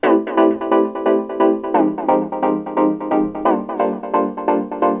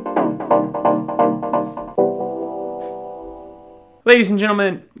Ladies and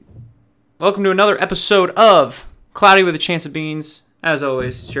gentlemen, welcome to another episode of Cloudy with a Chance of Beans. As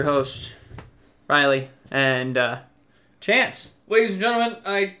always, it's your host, Riley, and Chance. Ladies and gentlemen,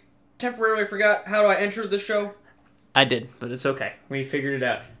 I temporarily forgot how I entered the show. I did, but it's okay. We figured it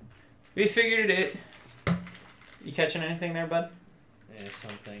out. We figured it. You catching anything there, bud? Yeah,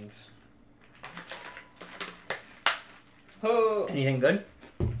 some things. Oh. Anything good?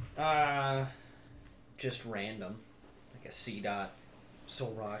 Just random. Like a C dot.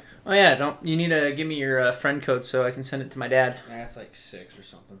 Soul Rock. Oh yeah, you need to give me your friend code so I can send it to my dad. That's like 6 or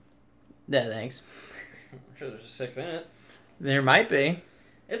something. Yeah, thanks. I'm sure there's a 6 in it. There might be.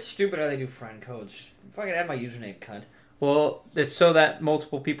 It's stupid how they do friend codes. Just fucking add my username, cunt. Well, it's so that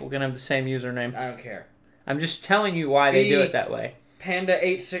multiple people can have the same username. I don't care. I'm just telling you why they do it that way.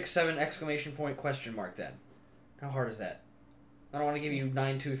 Panda867 exclamation point question mark then. How hard is that? I don't want to give you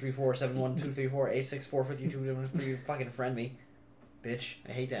 923471234 A6452 for you to fucking friend me. Bitch,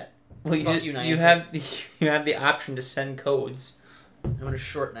 I hate that. Well, Fuck you Niantic. you have the option to send codes. I'm gonna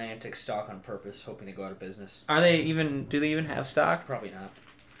short Niantic stock on purpose, hoping they go out of business. Do they even have stock? Probably not.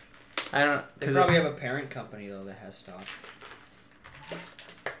 I don't. They probably have a parent company though that has stock.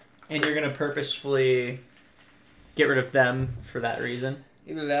 And you're gonna purposefully get rid of them for that reason.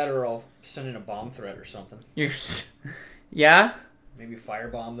 Either that, or I'll send in a bomb threat or something. Yeah. Maybe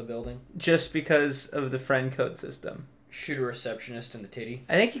firebomb the building. Just because of the friend code system. Shoot a receptionist in the titty.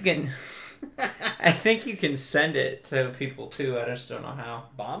 I think you can. I think you can send it to people too. I just don't know how.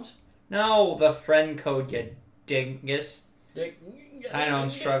 Bombs? No, the friend code, you dingus. I know I'm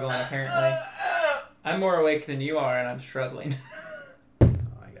struggling. Apparently, I'm more awake than you are, and I'm struggling. Oh,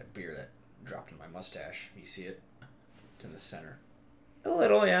 I got beer that dropped in my mustache. You see it? It's in the center. A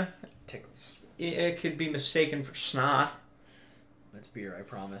little, yeah. Tickles. It could be mistaken for snot. That's beer, I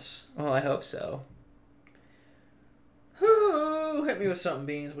promise. Well, I hope so. Ooh, hit me with something,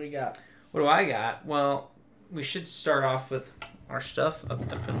 Beans. What do you got? What do I got? Well, we should start off with our stuff up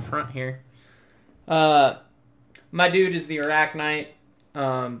in front here. My dude is the Arachnite.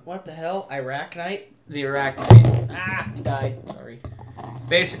 What the hell? Iraq Knight? The Arachnite. Ah, he died. Sorry.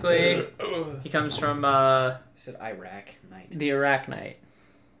 Basically, he comes from I said Iraq Knight. the Arachnite.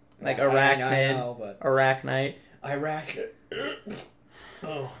 Like I arachnid, know, but Arachnite. Iraq.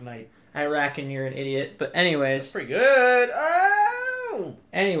 Oh, Knight. I reckon you're an idiot. But That's anyways, pretty good. Oh!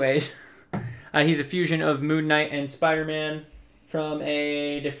 He's a fusion of Moon Knight and Spider-Man from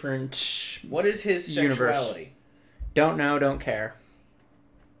a different What is his universe. sexuality? Don't know, don't care.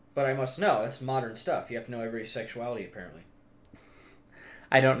 But I must know. That's modern stuff. You have to know everybody's sexuality, apparently.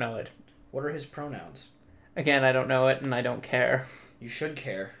 I don't know it. What are his pronouns? Again, I don't know it, and I don't care. You should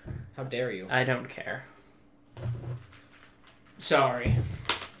care. How dare you? I don't care. Sorry.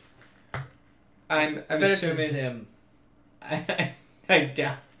 I'm I bet assuming... it's a Zim. I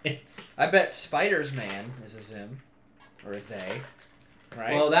doubt it. I bet Spider's Man is a Zim. Or a they.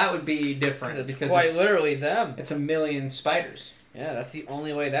 Right? Well, that would be different. Because it's quite literally them. It's a million spiders. Yeah, that's the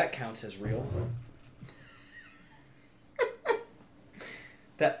only way that counts as real.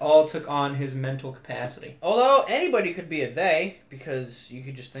 That all took on his mental capacity. Although, anybody could be a they, because you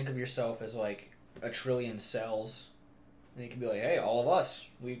could just think of yourself as, like, a trillion cells. And you could be like, hey, all of us,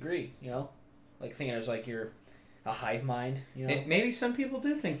 we agree, you know? Like, thinking as, like, you're a hive mind, you know? Maybe some people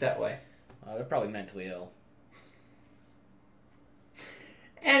do think that way. They're probably mentally ill.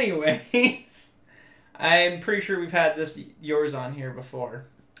 Anyways, I'm pretty sure we've had yours on here before.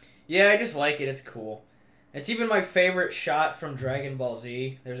 Yeah, I just like it. It's cool. It's even my favorite shot from Dragon Ball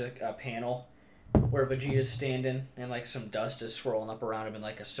Z. There's a panel where Vegeta's standing and like some dust is swirling up around him in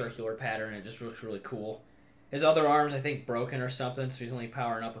like a circular pattern. It just looks really cool. His other arm's, I think, broken or something, so he's only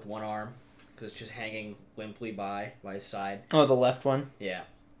powering up with one arm because it's just hanging limply by his side. Oh, the left one? Yeah.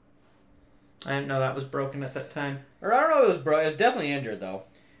 I didn't know that was broken at that time. Or I don't know if it was broke. It was definitely injured, though.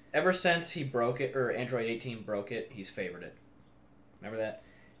 Ever since he broke it, or Android 18 broke it, he's favored it. Remember that?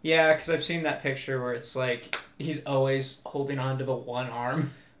 Yeah, because I've seen that picture where it's like he's always holding on to the one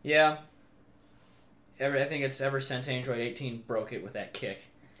arm. Yeah. I think it's ever since Android 18 broke it with that kick.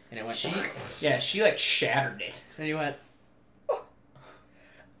 And it went... She like shattered it. And he went...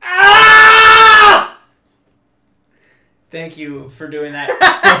 Ah! Thank you for doing that to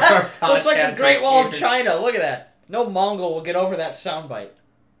our podcast. Looks like the Great Wall of here. China. Look at that. No Mongol will get over that soundbite.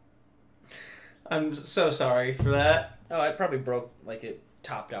 I'm so sorry for that. Oh, it probably broke, like it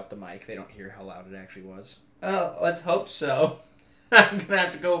topped out the mic. They don't hear how loud it actually was. Oh, let's hope so. I'm gonna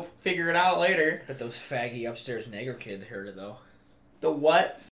have to go figure it out later. But those faggy upstairs neighbor kids heard it, though. The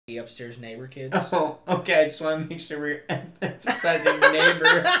what? The upstairs neighbor kids. Oh, okay. I just want to make sure we're emphasizing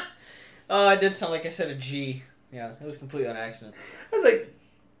neighbor. Oh, it did sound like I said a G. Yeah, it was completely on accident. I was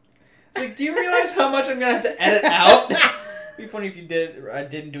like, do you realize how much I'm gonna have to edit out? It'd be funny if I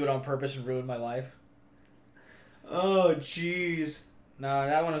didn't do it on purpose and ruin my life. Oh, jeez. No,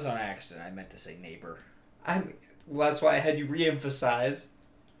 that one was on accident. I meant to say neighbor. Well, that's why I had you re-emphasize.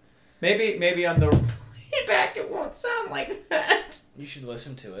 Maybe on the playback it won't sound like that. You should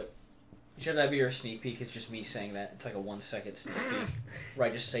listen to it. You should have your sneak peek. It's just me saying that. It's like a 1 second sneak peek where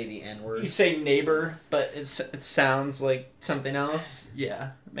I just say the N word. You say neighbor, but it sounds like something else.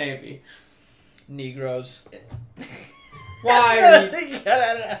 Yeah, maybe. Negroes. Why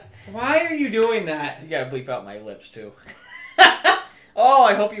are you doing that? You gotta bleep out my lips too. Oh,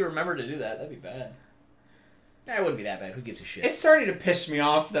 I hope you remember to do that. That'd be bad. That wouldn't be that bad. Who gives a shit? It's starting to piss me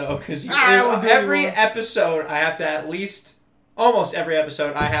off though, because every episode I have to almost every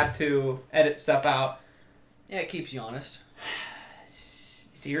episode I have to edit stuff out. Yeah, it keeps you honest.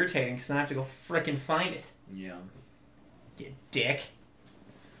 It's irritating because then I have to go frickin' find it. Yeah. You dick.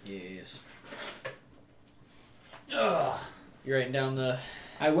 Yes. Ugh. You're writing down the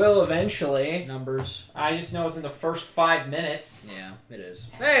I will eventually. numbers. I just know it's in the first 5 minutes. Yeah, it is.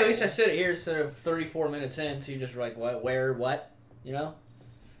 Hey, at least I said it here instead of 34 minutes in, so you're just like, what, where, what? You know?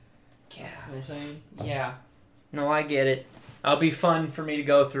 Yeah. You know what I'm saying? Yeah. No, I get it. It'll be fun for me to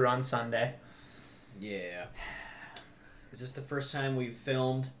go through on Sunday. Yeah. Is this the first time we've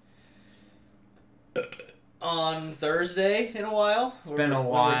filmed on Thursday in a while? It's been a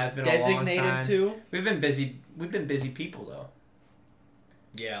while. It's been a long time. Designated to? We've been busy. We've been busy people though.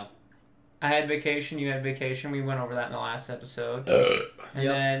 Yeah. I had vacation. You had vacation. We went over that in the last episode. And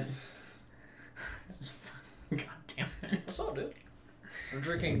then. God damn it! What's up, dude? I'm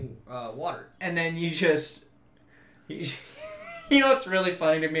drinking water. And then you just. You know what's really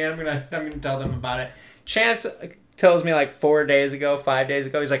funny to me? I'm gonna tell them about it. Chance tells me like 5 days ago,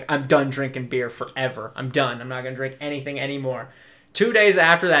 he's like, I'm done drinking beer forever. I'm done. I'm not gonna drink anything anymore. 2 days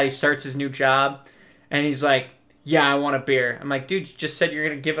after that, he starts his new job, and he's like, yeah, I want a beer. I'm like, dude, you just said you're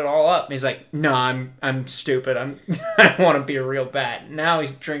gonna give it all up. And he's like, no, I'm stupid. I want a beer real bad. Now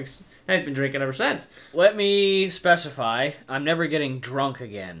he's been drinking ever since. Let me specify, I'm never getting drunk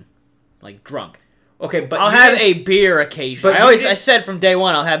again. Like, drunk. Okay, but I'll have a beer occasionally. I said from day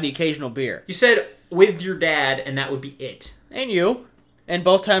one I'll have the occasional beer. You said with your dad, and that would be it. And you. And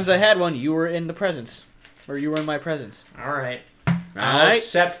both times I had one, you were in the presence. Or you were in my presence. All right. I'll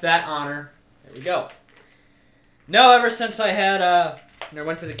accept that honor. There we go. No, ever since I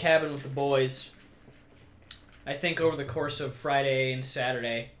went to the cabin with the boys, I think over the course of Friday and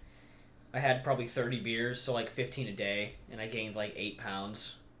Saturday, I had probably 30 beers, so like 15 a day, and I gained like 8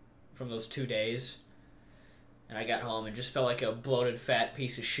 pounds from those 2 days. And I got home and just felt like a bloated, fat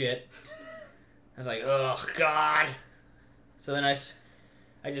piece of shit. I was like, oh, God. So then I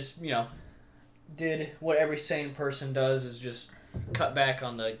just, did what every sane person does, is just cut back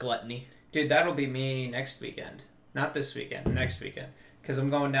on the gluttony. Dude, that'll be me next weekend. Not this weekend, next weekend. Because I'm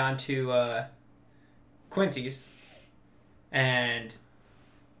going down to Quincy's. And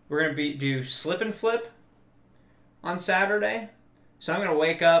we're going to do slip and flip on Saturday. So I'm going to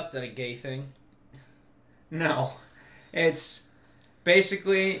wake up. Is that a gay thing? No. It's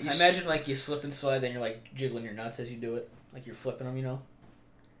basically... I imagine like you slip and slide, then you're like jiggling your nuts as you do it. Like you're flipping them, you know?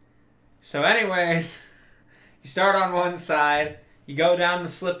 So anyways, you start on one side, you go down the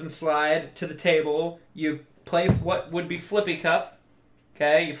slip and slide to the table, you play what would be flippy cup,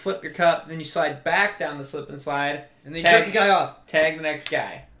 okay? You flip your cup, then you slide back down the slip and slide. And then you jerk the guy off. Tag the next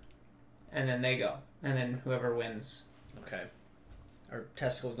guy. And then they go. And then whoever wins. Okay. Are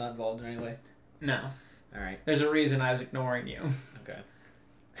testicles not involved in any way? No. All right. There's a reason I was ignoring you. Okay.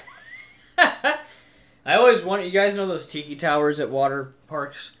 I always wonder, you guys know those tiki towers at water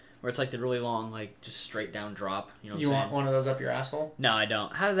parks? Where it's like the really long, like, just straight down drop. You know what I'm saying? Want one of those up your asshole? No, I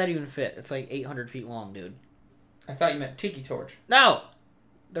don't. How did that even fit? It's like 800 feet long, dude. I thought you meant tiki torch. No!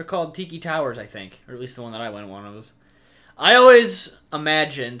 They're called tiki towers, I think. Or at least the one that I went on one of those. I always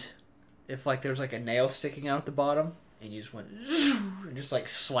imagined if, like, there's, like, a nail sticking out at the bottom, and you just went, and just, like,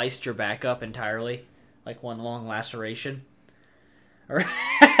 sliced your back up entirely. Like one long laceration.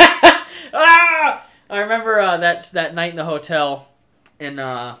 Ah! I remember that night in the hotel in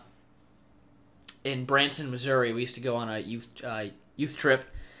Branson, Missouri. We used to go on a youth trip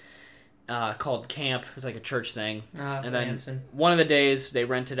called camp. It was like a church thing. And Branson. Then one of the days they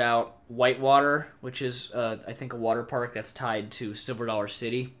rented out Whitewater, which is I think a water park that's tied to Silver Dollar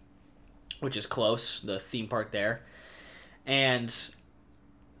City, which is close, the theme park there. And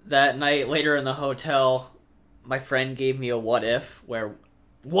that night later in the hotel, my friend gave me a what if, where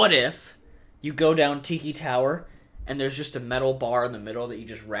what if you go down Tiki Tower and there's just a metal bar in the middle that you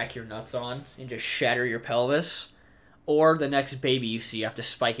just rack your nuts on and just shatter your pelvis. Or the next baby you see, you have to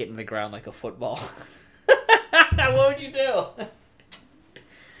spike it in the ground like a football. What would you do?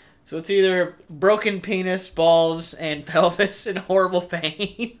 So it's either broken penis, balls, and pelvis in horrible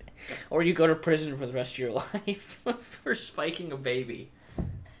pain, or you go to prison for the rest of your life for spiking a baby.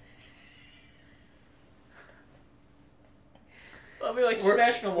 I'll be like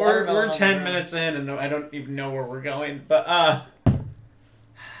smashing a watermelon. We're 10 minutes in, and I don't even know where we're going. But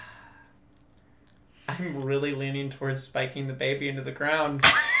I'm really leaning towards spiking the baby into the ground.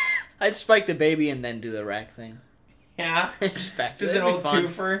 I'd spike the baby and then do the rack thing. Yeah, just an old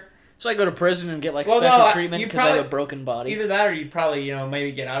twofer. So I go to prison and get special treatment because I have a broken body. Either that, or you'd probably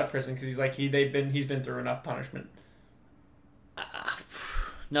maybe get out of prison because he's been through enough punishment.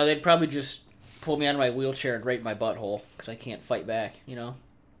 No, they'd probably just pull me out of my wheelchair and rape my butthole because I can't fight back.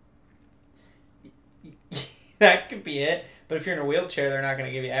 That could be it. But if you're in a wheelchair, they're not going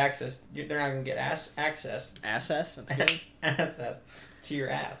to give you access. They're not going to get access. Access? That's good. Access to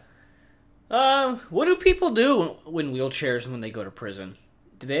your ass. What do people do in wheelchairs when they go to prison?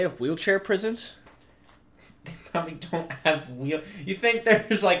 Do they have wheelchair prisons? They probably don't have You think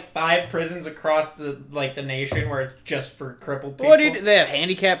there's 5 prisons across the nation where it's just for crippled people? What do they have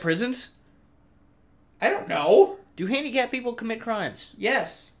handicap prisons? I don't know. Do handicapped people commit crimes?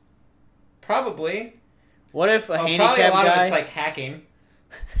 Yes. Probably. What if a handicapped probably a lot guy... of it's hacking.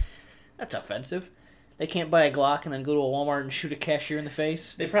 That's offensive. They can't buy a Glock and then go to a Walmart and shoot a cashier in the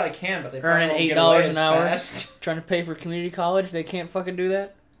face? They probably can, but they probably earning won't get $8 away an hour fast. Trying to pay for community college? They can't fucking do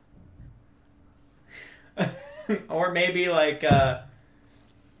that? Or maybe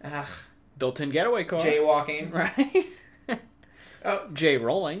built-in getaway car. Jaywalking. Right?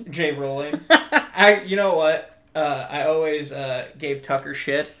 J-rolling. J-rolling. You know what? I always gave Tucker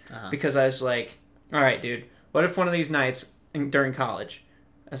shit because I was like, all right, dude, what if one of these nights during college,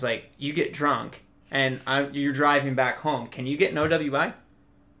 I was like, you get drunk and you're driving back home. Can you get an OWI?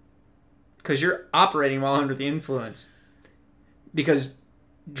 Because you're operating while under the influence. Because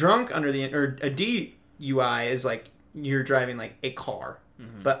drunk under the... Or a DUI is you're driving a car.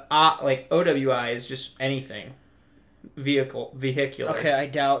 Mm-hmm. But OWI is just anything. Vehicular. Okay, I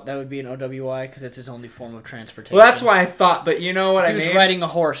doubt that would be an OWI because it's his only form of transportation. Well, that's why I thought, but you know what I mean? If he was riding a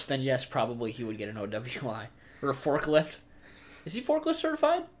horse, then yes, probably he would get an OWI. Or a forklift. Is he forklift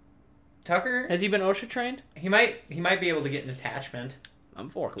certified? Tucker? Has he been OSHA trained? He might be able to get an attachment. I'm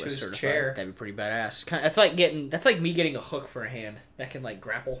forklift certified. Chair. That'd be pretty badass. That's like me getting a hook for a hand that can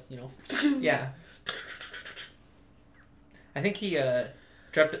grapple, Yeah. I think he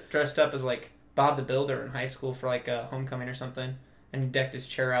dressed up as Bob the Builder in high school for a homecoming or something, and he decked his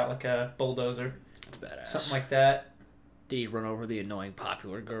chair out like a bulldozer. That's badass. Something like that. Did he run over the annoying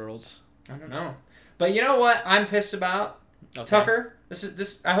popular girls? I don't know. But you know what I'm pissed about? Okay. Tucker,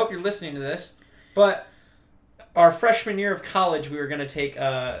 this I hope you're listening to this. But our freshman year of college, we were gonna take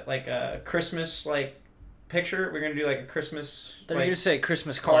a Christmas picture. We are gonna do a Christmas. I thought you were gonna say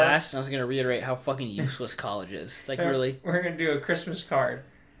Christmas class, and I was gonna reiterate how fucking useless college is. Really. We're gonna do a Christmas card,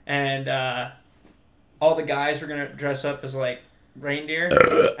 and all the guys were gonna dress up as reindeer,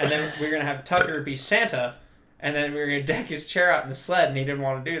 and then we are gonna have Tucker be Santa, and then we were gonna deck his chair out in the sled, and he didn't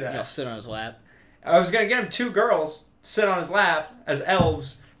want to do that. I'll sit on his lap. I was gonna get him 2 girls sit on his lap as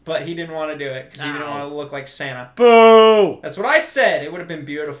elves, but he didn't want to do it because he didn't want to look like Santa. Boo! That's what I said. It would have been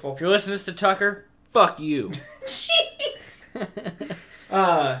beautiful. If you're listening to Tucker, fuck you. Jeez.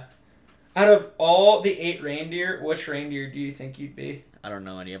 Out of all the 8 reindeer, which reindeer do you think you'd be? I don't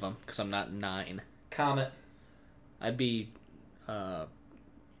know any of them because I'm not 9. Comet. I'd be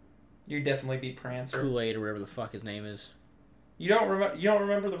You'd definitely be Prancer. Kool-Aid or whatever the fuck his name is. You don't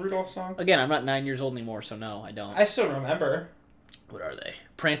remember the Rudolph song? Again, I'm not 9 years old anymore, so no, I don't. I still remember. What are they?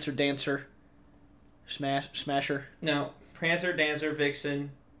 Prancer, Dancer, Smasher? No. Prancer, Dancer,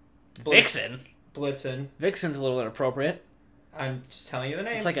 Vixen. Vixen? Blitzen. Vixen's a little inappropriate. I'm just telling you the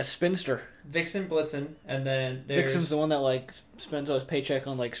name. It's like a spinster. Vixen, Blitzen, and then there's... Vixen's the one that spends all his paycheck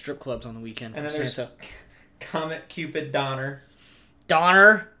on strip clubs on the weekend. And then Santa. there's Comet, Cupid, Donner.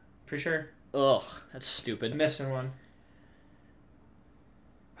 Donner? Pretty sure. Ugh, that's stupid. I'm missing one.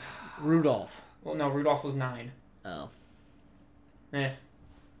 Rudolph. Well, no, Rudolph was 9. Oh.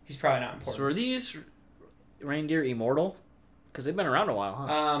 He's probably not important. So are these reindeer immortal? Because they've been around a while,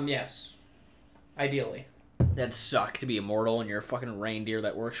 huh? Yes. Ideally. That'd suck to be immortal and you're a fucking reindeer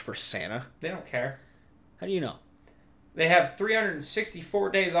that works for Santa. They don't care. How do you know? They have 364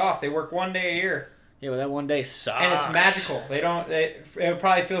 days off. They work 1 day a year. Yeah, but that one day sucks. And it's magical. It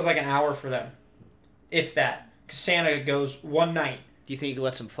probably feels like an hour for them. If that. Because Santa goes one night. Do you think he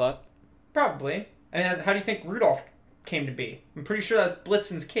lets him fuck? Probably. I mean, how do you think Rudolph came to be. I'm pretty sure that's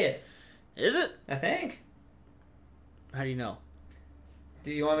Blitzen's kid. Is it? I think. How do you know?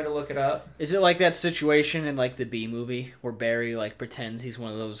 Do you want me to look it up? Is it like that situation in like the Bee Movie where Barry like pretends he's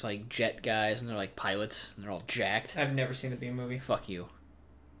one of those like jet guys and they're like pilots and they're all jacked? I've never seen the Bee Movie. Fuck you.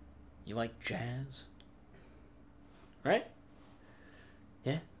 You like jazz? Right?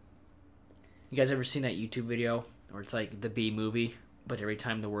 Yeah. You guys ever seen that YouTube video where it's like the Bee Movie, but every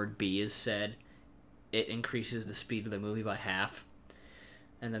time the word bee is said, it increases the speed of the movie by half?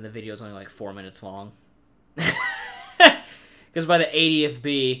 And then the video is only like 4 minutes long. Because by the 80th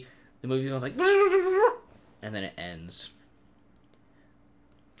bee, the movie goes like, and then it ends.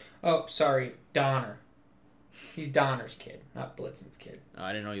 Oh, sorry, Donner. He's Donner's kid, not Blitzen's kid. Oh,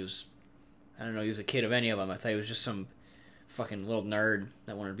 I didn't know he was a kid of any of them. I thought he was just some fucking little nerd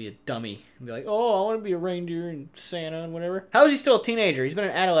that wanted to be a dummy and be like, oh, I want to be a reindeer and Santa and whatever. How is he still a teenager? He's been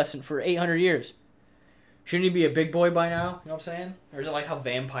an adolescent for 800 years. Shouldn't he be a big boy by now? You know what I'm saying? Or is it like how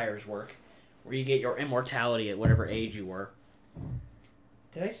vampires work, where you get your immortality at whatever age you were?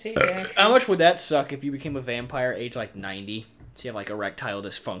 Did I say that? How much would that suck if you became a vampire age like 90? So you have like erectile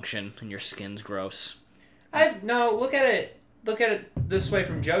dysfunction and your skin's gross. Look at it this way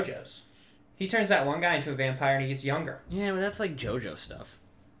from JoJo's. He turns that one guy into a vampire and he gets younger. Yeah, but that's like JoJo stuff.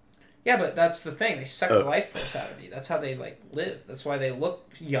 Yeah, but that's the thing. They suck the life force out of you. That's how they live. That's why they look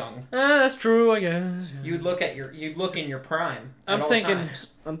young. That's true, I guess. You'd look in your prime. I'm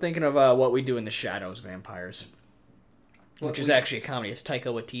thinking of What We Do in the Shadows Vampires. Which is actually a comedy. It's Taika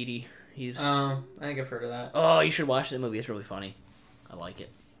Waititi. I think I've heard of that. Oh, you should watch that movie. It's really funny. I like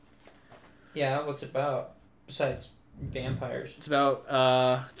it. Yeah, what's it about? Besides vampires. It's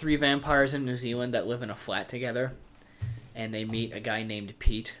about 3 vampires in New Zealand that live in a flat together. And they meet a guy named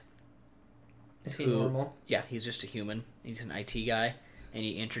Pete. Is he normal? Yeah, he's just a human. He's an IT guy. And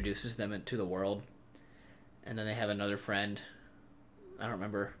he introduces them into the world. And then they have another friend. I don't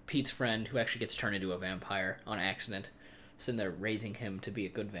remember. Pete's friend who actually gets turned into a vampire on accident. So they're raising him to be a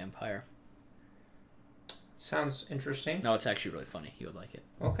good vampire. Sounds interesting. No, it's actually really funny. You would like it.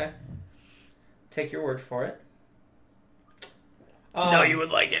 Okay. Take your word for it. No, you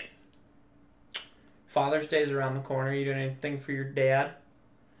would like it. Father's Day is around the corner. You doing anything for your dad?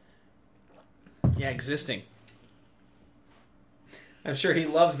 Yeah, existing. I'm sure he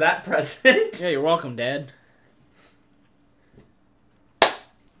loves that present. Yeah, you're welcome, Dad.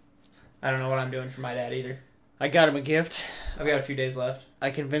 I don't know what I'm doing for my dad either. I got him a gift. I've got a few days left.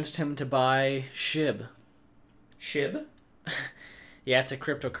 I convinced him to buy SHIB. SHIB? Yeah, it's a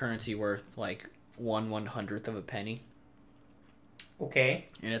cryptocurrency worth like 1/100th of a penny. Okay.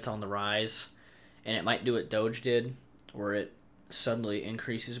 And it's on the rise. And it might do what Doge did, where it suddenly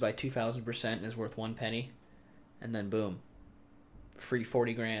increases by 2,000% and is worth 1 penny. And then boom. Free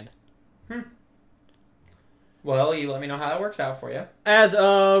 40 grand. Well, you let me know how that works out for you. As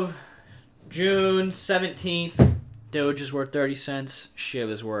of June 17th, Doge is worth 30 cents. SHIB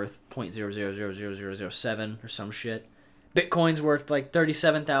is worth 0.0000007 or some shit. Bitcoin's worth like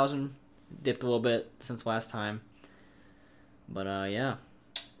 37,000. Dipped a little bit since last time. But yeah.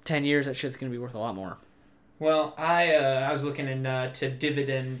 10 years, that shit's going to be worth a lot more. Well, I was looking into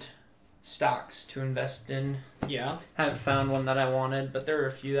dividend stocks to invest in. Yeah. Haven't found one that I wanted, but there are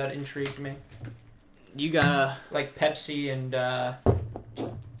a few that intrigued me. You got like Pepsi and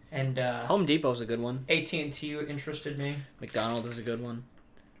Home Depot's a good one. AT&T interested me. McDonald's is a good one.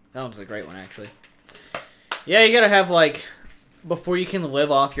 That one's a great one, actually. Yeah, you gotta have like, before you can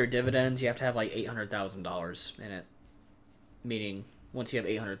live off your dividends, you have to have like $800,000 in it. Meaning, once you have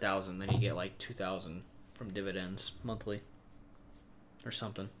 $800,000, then you get like $2,000 from dividends monthly, or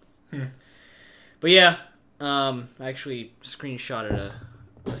something. But yeah, I actually screenshotted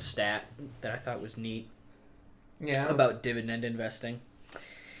a stat that I thought was neat. Yeah. About dividend investing.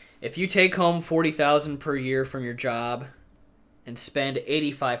 If you take home $40,000 per year from your job and spend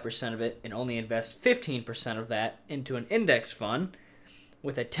 85% of it and only invest 15% of that into an index fund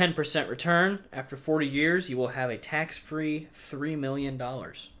with a 10% return, after 40 years, you will have a tax-free $3 million.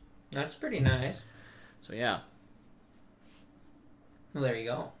 That's pretty nice. So yeah. Well, there you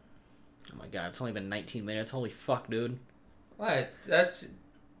go. Oh my god, it's only been 19 minutes. Holy fuck, dude. Well, that's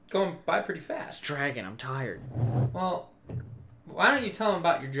going by pretty It's fast. dragging. I'm tired. Well, why don't you tell them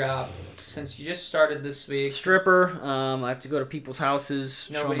about your job, since you just started this week? Stripper. I have to go to people's houses,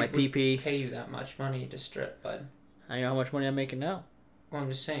 show Nobody my would pee-pee. pay you that much money to strip, bud. I know how much money I'm making now. Well, I'm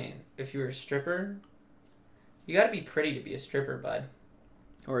just saying, if you were a stripper, you gotta be pretty to be a stripper, bud.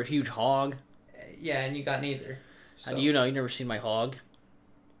 Or a huge hog. Yeah, and you got neither. So. How do you know? You never seen my hog?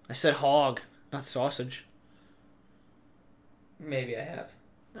 I said hog, not sausage. Maybe I have.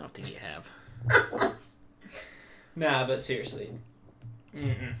 I don't think you have. Nah, but seriously.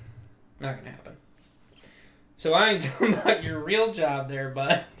 Mm-mm. Not gonna happen. So I ain't talking about your real job there,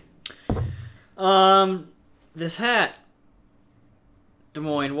 bud. This hat. Des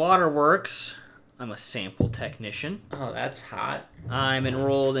Moines Waterworks. I'm a sample technician. Oh, that's hot. I'm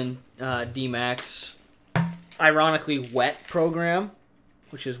enrolled in DMAC's ironically WET program,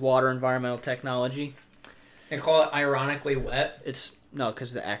 which is Water Environmental Technology. They call it ironically wet. It's no,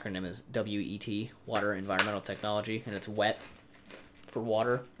 because the acronym is WET, Water Environmental Technology, and it's WET for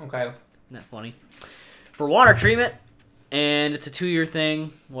water. Okay. Isn't that funny? For water treatment, and it's a 2-year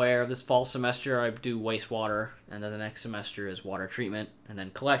thing where this fall semester I do wastewater, and then the next semester is water treatment, and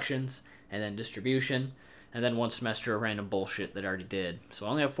then collections, and then distribution, and then one semester of random bullshit that I already did. So I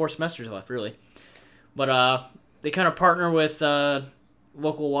only have 4 semesters left, really. But they kind of partner with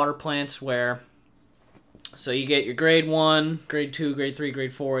local water plants where, so you get your grade 1, grade 2, grade 3,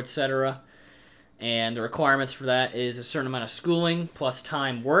 grade 4, etc. And the requirements for that is a certain amount of schooling plus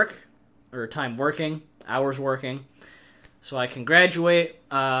time working, hours working. So I can graduate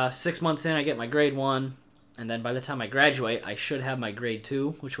 6 months in, I get my grade 1, and then by the time I graduate, I should have my grade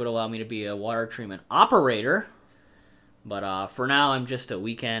 2, which would allow me to be a water treatment operator. But for now, I'm just a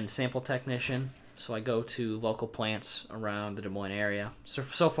weekend sample technician. So I go to local plants around the Des Moines area.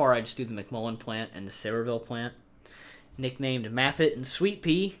 So far, I just do the McMullen plant and the Sayreville plant, nicknamed Maffett and Sweet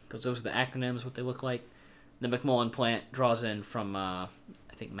Pea, because those are the acronyms, what they look like. The McMullen plant draws in from, I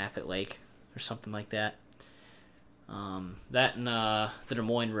think, Maffett Lake or something like that. That and the Des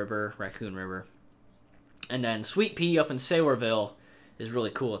Moines River, Raccoon River. And then Sweet Pea up in Sayreville is really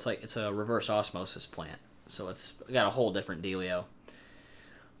cool. It's a reverse osmosis plant. So it's got a whole different dealio.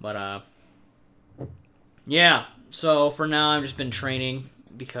 But, yeah, so for now I've just been training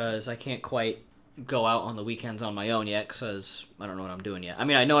because I can't quite go out on the weekends on my own yet because I don't know what I'm doing yet. I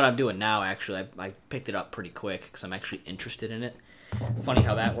mean, I know what I'm doing now, actually. I picked it up pretty quick because I'm actually interested in it. Funny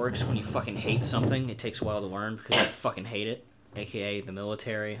how that works. When you fucking hate something, it takes a while to learn because you fucking hate it. AKA the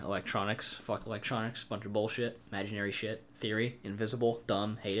military, electronics, fuck electronics, bunch of bullshit, imaginary shit, theory, invisible,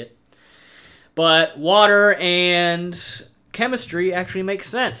 dumb, hate it. But water and chemistry actually makes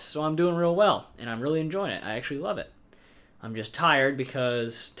sense, so I'm doing real well, and I'm really enjoying it. I actually love it. I'm just tired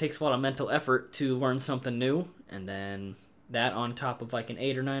because it takes a lot of mental effort to learn something new, and then that on top of like an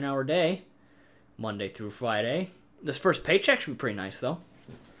 8 or 9 hour day, Monday through Friday. This first paycheck should be pretty nice, though.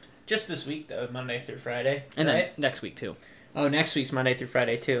 Just this week, though, Monday through Friday. And right? then next week, too. Oh, next week's Monday through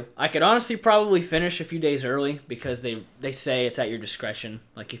Friday, too. I could honestly probably finish a few days early because they say it's at your discretion.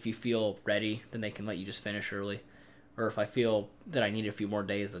 Like, if you feel ready, then they can let you just finish early. Or if I feel that I need a few more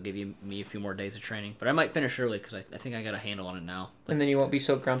days, they'll give me a few more days of training. But I might finish early because I think I got a handle on it now. And then you won't be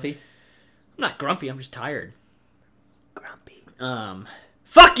so grumpy? I'm not grumpy, I'm just tired. Grumpy.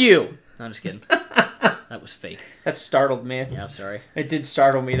 Fuck you! No, I'm just kidding. That was fake. That startled me. Yeah, I'm sorry. It did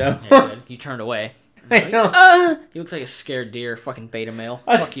startle me, though. Yeah, you did. You turned away. I know. You look like a scared deer, fucking beta male.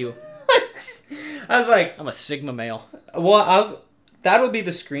 was- Fuck you. I was like, I'm a sigma male. well, that'll be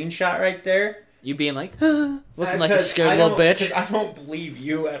the screenshot right there. You being like, looking like a 'Cause scared I little don't- bitch. 'cause I don't believe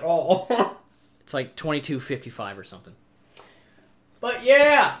you at all. It's like 22:55 or something. But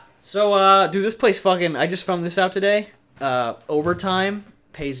yeah. So, dude, this place fucking, I just found this out today. Overtime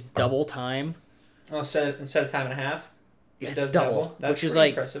pays double time. Oh, instead of time and a half? Yeah, It it's does double, That's which is pretty like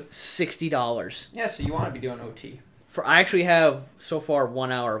impressive. $60. Yeah, so you want to be doing OT. I actually have so far 1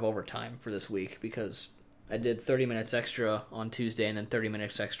 hour of overtime for this week because I did 30 minutes extra on Tuesday and then 30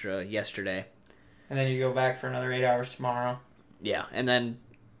 minutes extra yesterday. And then you go back for another 8 hours tomorrow. Yeah, and then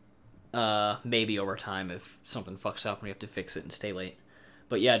maybe overtime if something fucks up and we have to fix it and stay late.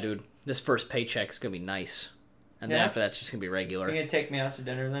 But yeah, dude, this first paycheck is going to be nice. And then Yeah? after that's just going to be regular. You gonna take me out to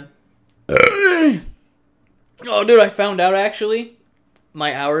dinner then? Oh, dude, I found out actually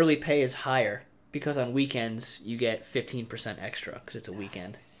my hourly pay is higher because on weekends you get 15% extra because it's a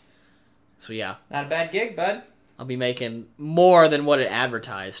weekend. So yeah, Not a bad gig, bud. I'll be making more than what it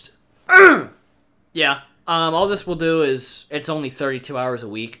advertised. Yeah. All this will do is it's only 32 hours a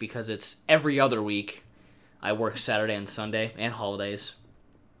week because it's every other week. I work Saturday and Sunday and holidays.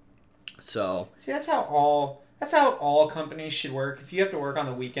 So See, that's how all companies should work. If you have to work on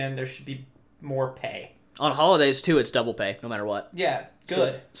the weekend, there should be more pay. on holidays too, it's double pay no matter what. Yeah,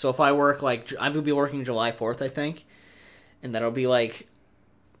 good. So if I work I'm gonna be working July 4th, I think, and that'll be like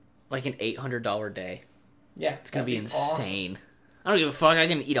an $800 day. Yeah, It's gonna be awesome. insane. I don't give a fuck. I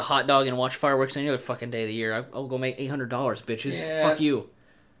can eat a hot dog and watch fireworks any other fucking day of the year. I'll go make $800, bitches. Yeah. Fuck you.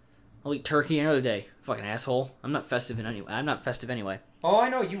 I'll eat turkey another day. Fucking asshole. I'm not festive anyway. Oh, I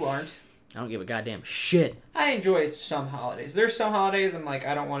know you aren't. I don't give a goddamn shit. I enjoy some holidays. There's some holidays I'm like,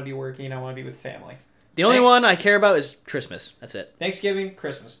 I don't want to be working. I want to be with family. The only one I care about is Christmas. That's it. Thanksgiving,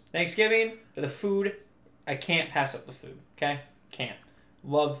 Christmas. Thanksgiving, for the food, I can't pass up the food, okay? Can't.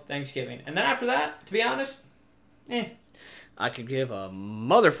 Love Thanksgiving. And then after that, to be honest, I could give a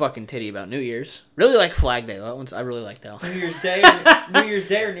motherfucking titty about New Year's. Really like Flag Day. That one's I really like that one. New Year's Day, New Year's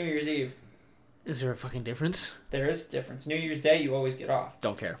Day or New Year's Eve? Is there a fucking difference? There is a difference. New Year's Day, you always get off.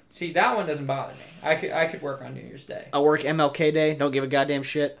 Don't care. See, that one doesn't bother me. I could work on New Year's Day. I work MLK Day. Don't give a goddamn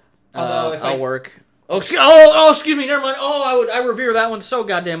shit. Although if I'll work. Oh, excuse me. Never mind. Oh, I revere that one so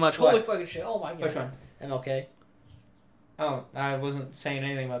goddamn much. What? Holy fucking shit. Oh my god. Which one? MLK. Oh, I wasn't saying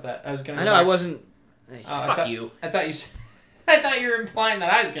anything about that. I was gonna. I know. I wasn't. Hey, fuck you. I thought you. I thought you were implying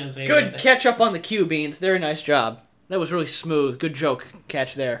that I was gonna say. Good anything. catch up on the Q, Beans. Very nice job. That was really smooth. Good joke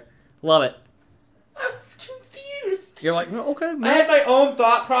catch there. Love it. I was confused. You're like, well, okay. Man. I had my own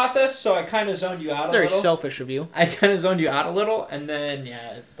thought process, so I kind of zoned you out. It's a very little. selfish of you. I kind of zoned you out a little, and then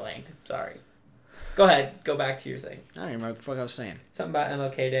it blanked. Sorry. Go ahead. Go back to your thing. I don't even remember what the fuck I was saying. Something about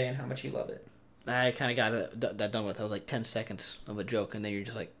MLK Day and how much you love it. I kind of got that done with. That was like 10 seconds of a joke, and then you're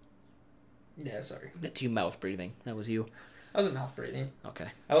just like, Yeah, sorry. that's you mouth breathing. That was you. I wasn't mouth breathing. Okay.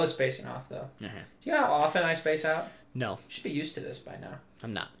 I was spacing off, though. Do you know how often I space out? No. You should be used to this by now.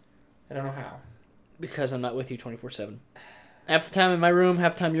 I'm not. I don't know how. Because I'm not with you 24/7. Half the time in my room,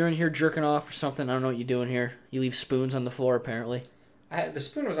 half the time you're in here jerking off or something. I don't know what you're doing here. You leave spoons on the floor, apparently. The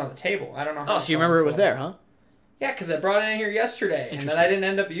spoon was on the table. I don't know how. Oh, so you remember it was there, huh? Yeah, because I brought it in here yesterday, and then I didn't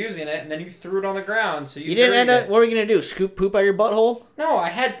end up using it, and then you threw it on the ground, so you didn't end up. What were we gonna do? Scoop poop out your butthole? No, I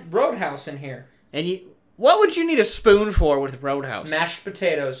had Roadhouse in here. And you, what would you need a spoon for with Roadhouse? Mashed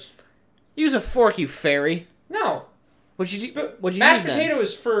potatoes. Use a fork, you fairy. No. What'd you mashed use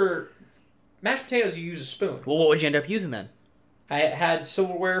potatoes for mashed potatoes. You use a spoon. Well, what would you end up using then? I had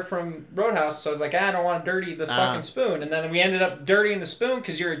silverware from Roadhouse, so I was like, I don't want to dirty the fucking spoon. And then we ended up dirtying the spoon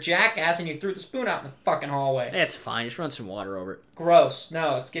because you're a jackass and you threw the spoon out in the fucking hallway. That's fine. Just run some water over it. Gross.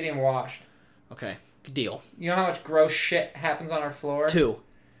 No, it's getting washed. Okay. Good deal. You know how much gross shit happens on our floor? 2.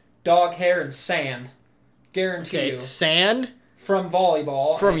 Dog hair and sand. Guarantee you. Sand? From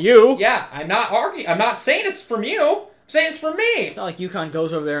volleyball. From you? Yeah, I'm not arguing. I'm not saying it's from you. I'm saying it's from me. It's not like Yukon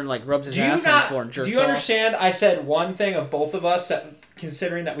goes over there and like rubs his ass on the floor and jerks off. Do you understand? I said one thing of both of us,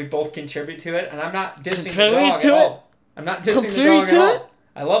 considering that we both contribute to it, and I'm not dissing the dog at all. I'm not dissing the dog at all.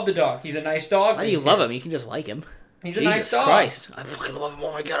 I love the dog. He's a nice dog. Why do you love him? You can just like him. He's a nice dog. Jesus Christ. I fucking love him.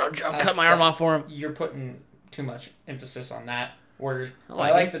 Oh my god, I'll cut my arm off for him. You're putting too much emphasis on that word. I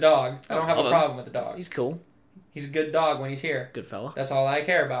like like the dog. I don't have a problem with the dog. He's cool. He's a good dog when he's here. Good fella. That's all I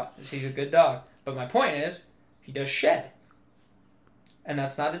care about, is he's a good dog. But my point is, he does shed. And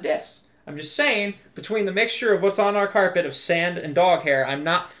that's not a diss. I'm just saying, between the mixture of what's on our carpet of sand and dog hair, I'm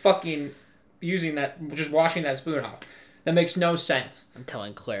not fucking using that, just washing that spoon off. That makes no sense. I'm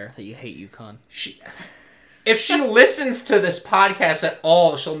telling Claire that you hate Yukon. If she listens to this podcast at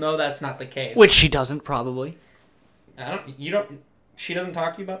all, she'll know that's not the case. Which she doesn't, probably. She doesn't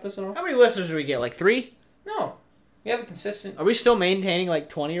talk to you about this at all? How many listeners do we get? Like 3? No. We have a consistent... Are we still maintaining like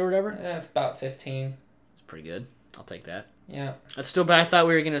 20 or whatever? About 15. That's pretty good. I'll take that. Yeah. That's still bad. I thought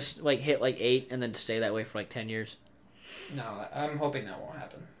we were going to like hit like 8 and then stay that way for like 10 years. No, I'm hoping that won't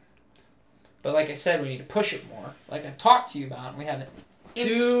happen. But like I said, we need to push it more. Like I've talked to you about, and we haven't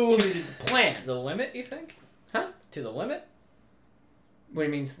instituted the plan. The limit, you think? Huh? To the limit? What do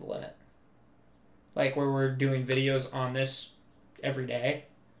you mean to the limit? Like where we're doing videos on this every day?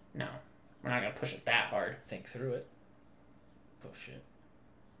 No. We're not going to push it that hard. Think through it. Push it.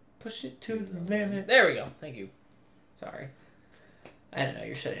 Push it to the limit. There we go. Thank you. Sorry. I didn't know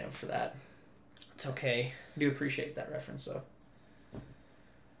you're setting up for that. It's okay. I do appreciate that reference, though.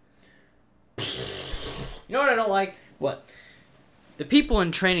 You know what I don't like? What? The people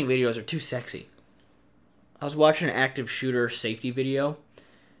in training videos are too sexy. I was watching an active shooter safety video,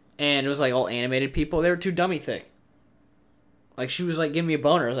 and it was like all animated people. They were too dummy thick. Like she was like giving me a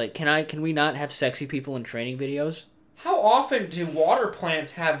boner. I was like, can we not have sexy people in training videos? How often do water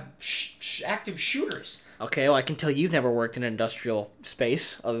plants have active shooters? Okay, well I can tell you've never worked in an industrial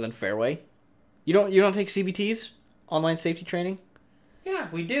space other than Fairway. You don't take CBTs, online safety training? Yeah,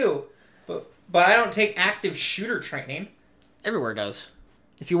 we do, but I don't take active shooter training. Everywhere does.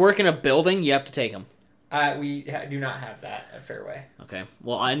 If you work in a building, you have to take them. We do not have that at Fairway. Okay.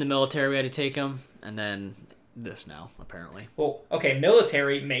 Well, in the military, we had to take them, and then this now, apparently. Well, okay,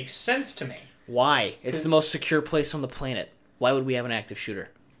 military makes sense to me. Why? It's the most secure place on the planet. Why would we have an active shooter?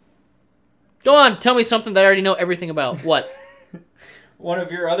 Go on, tell me something that I already know everything about. What? One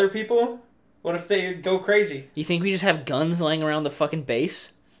of your other people? What if they go crazy? You think we just have guns laying around the fucking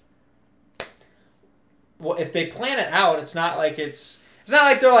base? Well, if they plan it out, it's not like it's It's not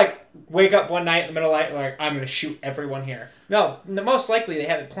like they're like, wake up one night in the middle of the night, like, I'm going to shoot everyone here. No, most likely they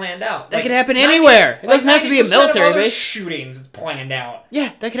have it planned out. That like, could happen anywhere. It doesn't have to be a military base. Shootings, it's planned out.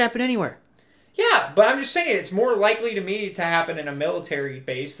 Yeah, that could happen anywhere. Yeah, but I'm just saying it's more likely to me to happen in a military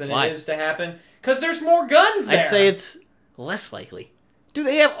base than it is to happen because there's more guns there. I'd say it's less likely. Dude,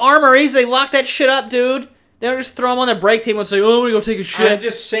 they have armories. They lock that shit up, dude. They don't just throw them on the break table and say, oh, I'm going to go take a shit. I'm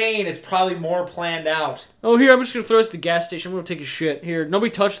just saying it's probably more planned out. Oh, here, I'm just going to throw this at the gas station. I'm going to take a shit. Here,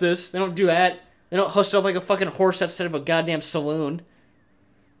 nobody touch this. They don't do that. They don't hustle up like a fucking horse outside of a goddamn saloon.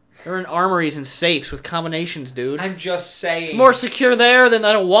 They're in armories and safes with combinations, dude. I'm just saying. It's more secure there than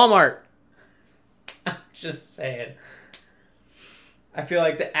at a Walmart. I'm just saying. I feel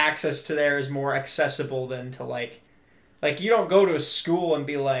like the access to there is more accessible than to like you don't go to a school and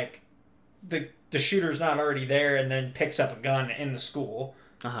be like, the shooter's not already there and then picks up a gun in the school.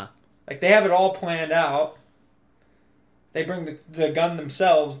 Uh-huh. Like, they have it all planned out. They bring the gun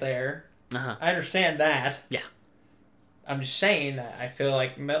themselves there. Uh-huh. I understand that. Yeah. I'm just saying that I feel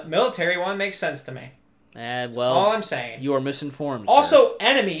like military one makes sense to me. Well, all I'm saying. You are misinformed, also,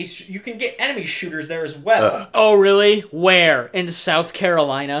 enemies, you can get enemy shooters there as well. Oh, really? Where? In South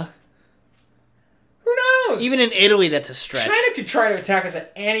Carolina? Who knows? Even in Italy, that's a stretch. China could try to attack us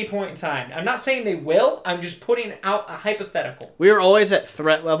at any point in time. I'm not saying they will. I'm just putting out a hypothetical. We are always at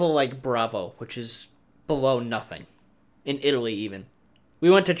threat level like Bravo, which is below nothing. In Italy, even. We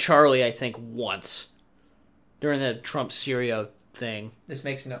went to Charlie, I think, once. During the Trump-Syria thing. This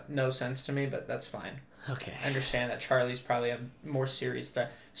makes no sense to me, but that's fine. Okay. I understand that Charlie's probably a more serious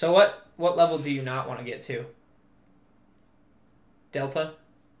threat. So what level do you not want to get to? Delta?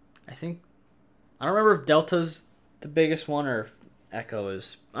 I don't remember if Delta's the biggest one or if Echo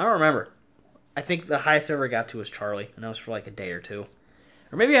is. I don't remember. I think the highest I ever got to was Charlie, and that was for like a day or two.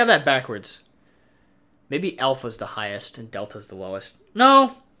 Or maybe I have that backwards. Maybe Alpha's the highest and Delta's the lowest.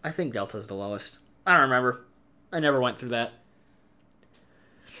 No, I think Delta's the lowest. I don't remember. I never went through that.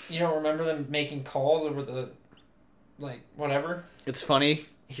 You don't remember them making calls over the, like, whatever? It's funny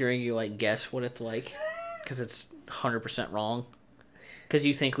hearing you, like, guess what it's like. Because it's 100% wrong. Because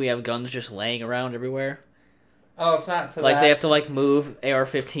you think we have guns just laying around everywhere. Oh, it's not to like, that. they have to, like, move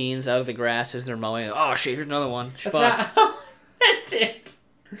AR-15s out of the grass as they're mowing. Oh, shit, here's another one. That's not how it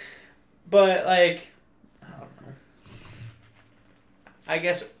did. But, like, I don't know. I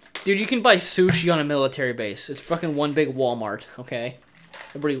guess... Dude, you can buy sushi on a military base. It's fucking one big Walmart, okay?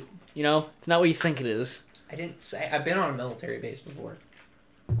 Everybody, it's not what you think it is. I didn't say... I've been on a military base before.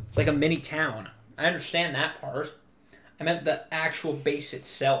 It's like a mini town. I understand that part. I meant the actual base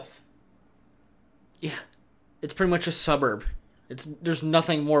itself. Yeah. It's pretty much a suburb. There's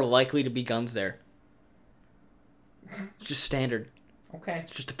nothing more likely to be guns there. It's just standard. Okay.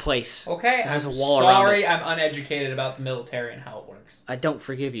 It's just a place. Okay, There's I'm a wall around sorry it. I'm uneducated about the military and how it works. I don't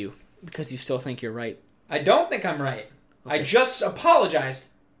forgive you because you still think you're right. I don't think I'm right. Okay. I just apologized.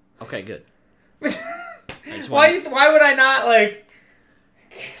 Okay, good. Why would I not, like...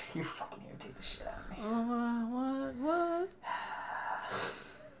 You fucking irritate the shit out of me. What?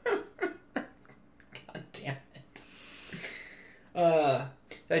 God damn it.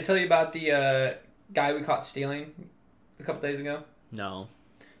 Did I tell you about the guy we caught stealing a couple days ago? No.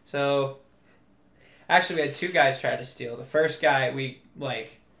 So, actually, we had two guys try to steal. The first guy,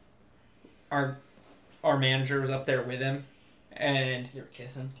 our manager was up there with him, and You were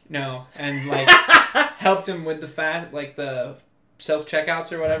kissing? no, and helped him with the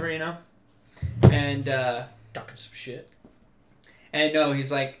self-checkouts or whatever, and Talking some shit. and no,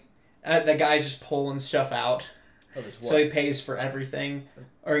 he's like, the guy's just pulling stuff out, so he pays for everything,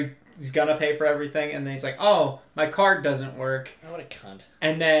 or he's gonna pay for everything, and then he's like, oh, my card doesn't work. Oh, what a cunt.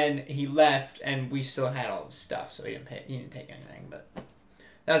 And then he left, and we still had all his stuff, so he didn't take anything, but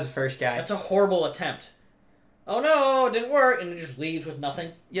that was the first guy. That's a horrible attempt. Oh no, it didn't work, and it just leaves with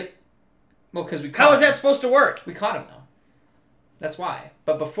nothing. Yep. Well, because we caught How is him. that supposed to work? We caught him, though. That's why.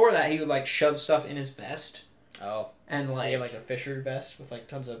 But before that, he would, shove stuff in his vest, Oh. and, He had like a Fisher vest with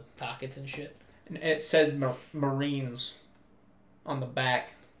tons of pockets and shit. and it said Marines on the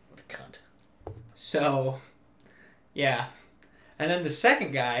back. What a cunt. So, yeah. And then the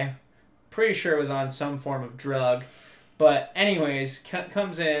second guy, pretty sure was on some form of drug. But anyways,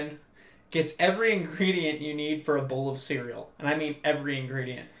 comes in, gets every ingredient you need for a bowl of cereal. And I mean every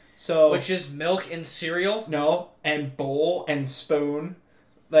ingredient. So Which is milk and cereal? No, and bowl and spoon.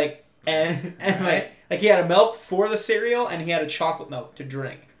 And Right. he had a milk for the cereal and he had a chocolate milk to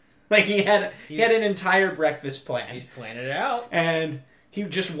drink. He had an entire breakfast plan. He's planning it out. And he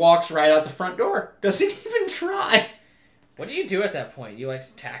just walks right out the front door. Doesn't even try. What do you do at that point? You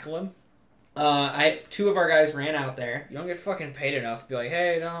tackle him? Two of our guys ran out there, You don't get fucking paid enough to be like,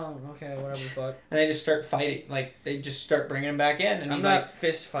 hey, no, okay, whatever the fuck. and they just start fighting. Like, they just start bringing him back in, and I'm not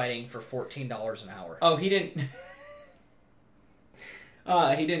fist fighting for $14 an hour. Oh, he didn't.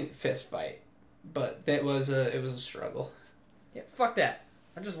 He didn't fist fight, but it was a struggle. Yeah, fuck that.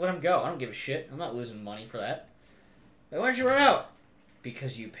 I just let him go. I don't give a shit. I'm not losing money for that. Why don't you run out?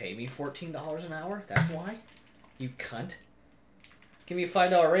 Because you pay me $14 an hour? That's why? You cunt. Give me a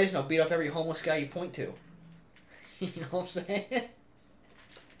 $5 raise and I'll beat up every homeless guy you point to. You know what I'm saying?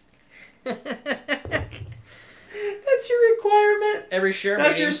 That's your requirement. Every share That's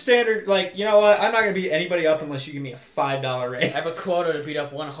meeting, your standard. Like, you know what? I'm not gonna beat anybody up unless you give me a $5 raise. I have a quota to beat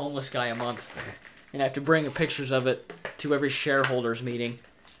up one homeless guy a month. And I have to bring pictures of it to every shareholders meeting.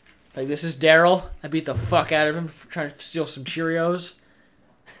 Like, this is Daryl. I beat the fuck out of him for trying to steal some Cheerios.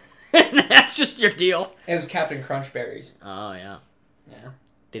 And that's just your deal. It was Captain Crunchberries. Oh, yeah. Yeah.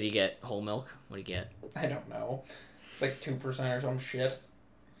 Did he get whole milk? What did he get? I don't know. It's like 2% or some shit.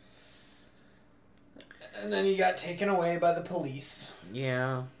 And then he got taken away by the police.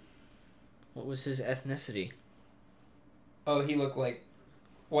 Yeah. What was his ethnicity? Oh, he looked like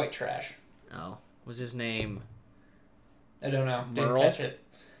white trash. Oh. Was his name... I don't know. Didn't Merle? catch it.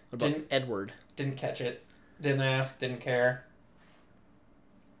 What about Didn't- Edward? Didn't catch it. Didn't ask. Didn't care.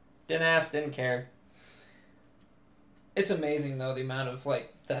 Didn't ask. Didn't care. It's amazing though the amount of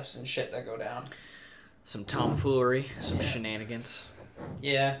like thefts and shit that go down. Some tomfoolery. Some Yeah. shenanigans.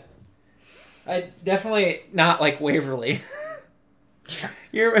 Yeah. I definitely not like Waverly. Yeah.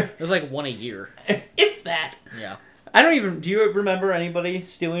 You're It was like one a year. if that. Yeah. I don't even. Do you remember anybody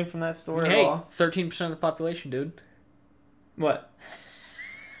stealing from that store at Hey, all? 13% of the population, dude. What?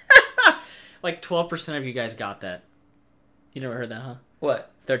 Like 12% of you guys got that. You never heard that, huh?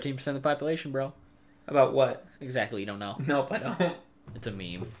 What? 13% of the population, bro. About what? Exactly, you don't know. Nope, I don't. It's a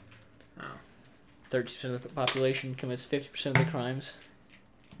meme. Oh. 30% of the population commits 50% of the crimes.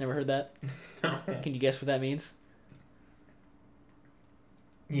 Never heard that? No. Can you guess what that means?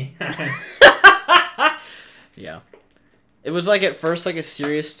 Yeah. Yeah. It was like at first like a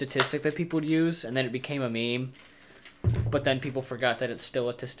serious statistic that people would use, and then it became a meme. But then people forgot that it's still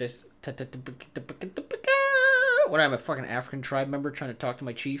a statistic. When I'm a fucking African tribe member trying to talk to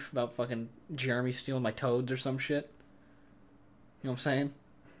my chief about fucking Jeremy stealing my toads or some shit. You know what I'm saying?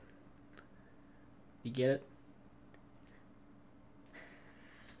 You get it?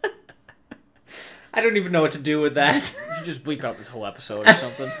 I don't even know what to do with that. You should just bleep out this whole episode or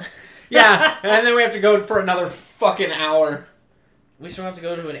something. Yeah, and then we have to go for another fucking hour. We still have to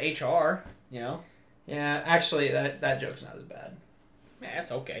go to an HR, you know? Yeah, actually, that joke's not as bad. Yeah,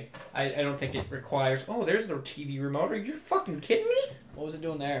 that's okay. I don't think it requires... Oh, there's the TV remote. Are you fucking kidding me? What was it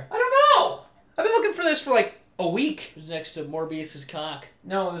doing there? I don't know. I've been looking for this for like a week. It was next to Morbius's cock.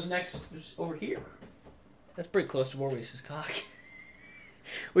 No, it was next... It was over here. That's pretty close to Morbius's cock.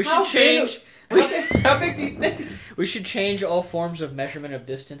 We How should change... How big do you think? We should change all forms of measurement of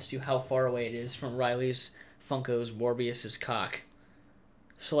distance to how far away it is from Riley's Funko's Morbius's cock.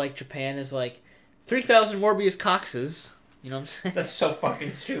 So, like, Japan is like 3,000 Morbius coxes. You know what I'm saying? That's so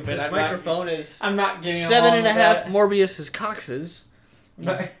fucking stupid. This I'm microphone is I'm not getting 7.5 Morbius's coxes. You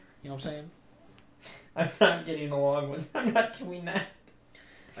know, But you know what I'm saying? I'm not getting along with... I'm not doing that.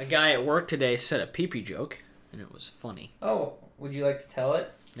 A guy at work today said a pee-pee joke, and it was funny. Oh, would you like to tell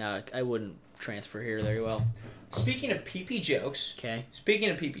it? Now, I wouldn't transfer here very well. Speaking of pee-pee jokes... Okay. Speaking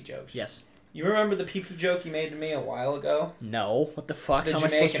of pee-pee jokes... Yes. You remember the pee-pee joke you made to me a while ago? No. What the fuck? The How am I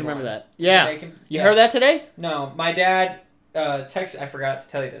supposed to Jamaican remember one. that? Yeah. Jamaican- You yeah. heard that today? No, my dad texted... I forgot to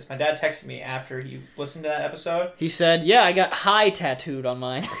tell you this. My dad texted me after he listened to that episode. He said, yeah, I got high tattooed on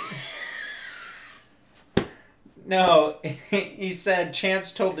mine. No, he said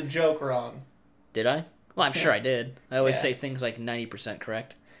Chance told the joke wrong. Did I? Well, I'm sure I did. I always Yeah. say things like 90%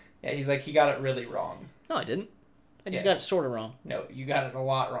 correct. Yeah, he's like, he got it really wrong. No, I didn't. I just Yes. got it sort of wrong. No, you got it a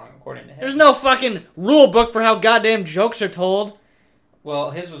lot wrong, according to him. There's no fucking rule book for how goddamn jokes are told.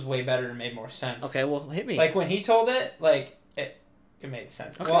 Well, his was way better and made more sense. Okay, well, hit me. Like, when he told it, like, it made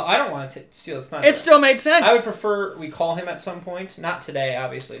sense. Okay. Well, I don't want to steal his thunder. It still made sense. I would prefer we call him at some point. Not today,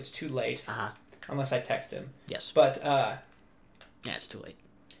 obviously. It's too late. Uh-huh. Unless I text him. Yes. But, Yeah, it's too late.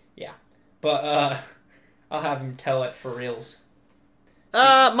 I'll have him tell it for reals.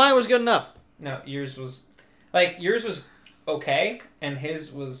 Mine was good enough. No, yours was okay, and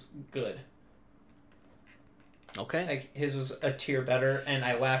his was good. Okay. Like, his was a tier better, and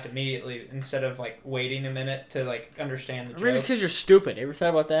I laughed immediately instead of, like, waiting a minute to, like, understand the joke. Maybe it's because you're stupid. Ever thought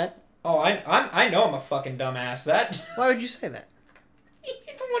about that? Oh, I know I'm a fucking dumbass. That... Why would you say that?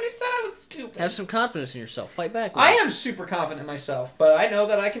 You're the one who said I was stupid. Have some confidence in yourself. Fight back. I am super confident in myself, but I know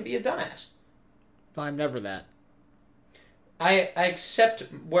that I can be a dumbass. I'm never that. I accept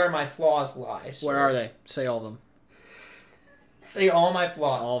where my flaws lie. So Where are they? Say all of them. Say all my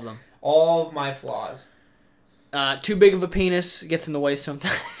flaws. All of them. All of my flaws. Too big of a penis gets in the way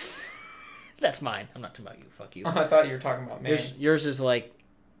sometimes. That's mine. I'm not talking about you. Fuck you. Oh, I thought you were talking about me. Yours is like,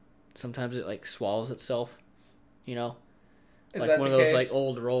 sometimes it like swallows itself. You know? Is like that one the of those case? like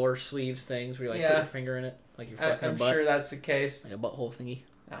old roller sleeves things where you like put your finger in it. Like you're fucking I'm a butt. sure that's the case. Like a butthole thingy.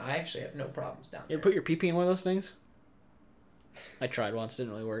 No, I actually have no problems down You there. ever put your pee-pee in one of those things? I tried once.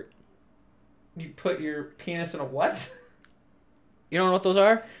 Didn't really work. You put your penis in a what? You don't know what those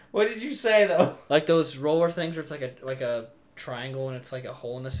are? What did you say though? Like those roller things where it's like a triangle and it's like a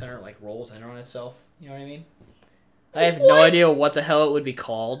hole in the center, like rolls in on itself. You know what I mean? I have no What? idea what the hell it would be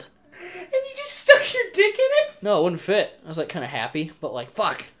called. And you just stuck your dick in it? No, it wouldn't fit. I was like kind of happy, but like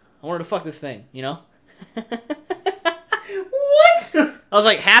fuck, I wanted to fuck this thing. You know? What? I was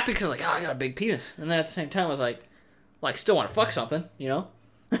like happy because like, oh, I got a big penis, and then at the same time I was like still want to fuck something. You know?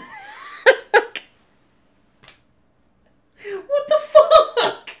 What the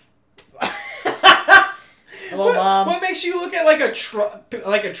fuck? Hello, Mom. What makes you look at like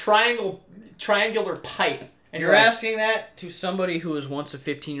a triangular pipe? And You're like, asking that to somebody who was once a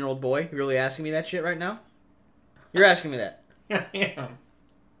 15-year-old boy? You're really asking me that shit right now? You're asking me that. I am.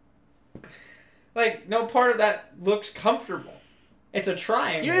 Like, no part of that looks comfortable. It's a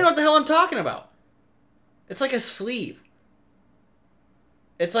triangle. You don't even know what the hell I'm talking about. It's like a sleeve.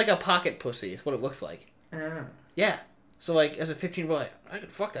 It's like a pocket pussy. Is what it looks like. Yeah. So like, as a 15-year-old boy, I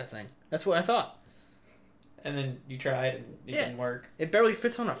could fuck that thing. That's what I thought. And then you tried and it didn't work. It barely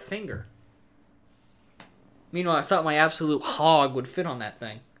fits on a finger. Meanwhile, I thought my absolute hog would fit on that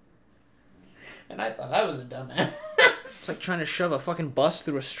thing. And I thought I was a dumbass. It's like trying to shove a fucking bus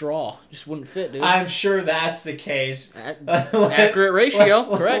through a straw. Just wouldn't fit, dude. I'm sure that's the case. Accurate ratio.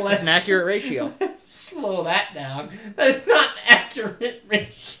 Correct. It's an let's- accurate ratio. Slow that down. That's not an accurate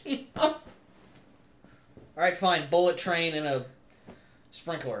ratio. Alright, fine. Bullet train and a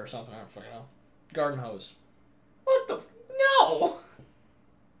sprinkler or something. I don't fucking know. Garden hose. What the? No.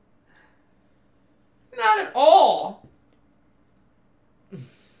 Not at all.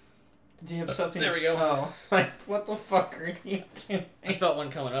 Do you have something? There we go. Oh, like what the fuck are you doing? I felt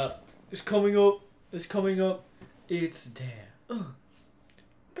one coming up. It's coming up. It's coming up. It's there.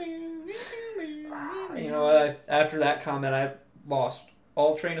 You know what? After that comment, I lost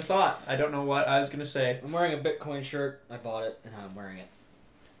all train of thought. I don't know what I was gonna say. I'm wearing a Bitcoin shirt. I bought it, and I'm wearing it.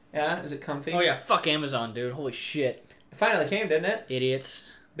 Yeah, is it comfy? Oh yeah, fuck Amazon, dude. Holy shit. It finally came, didn't it? Idiots.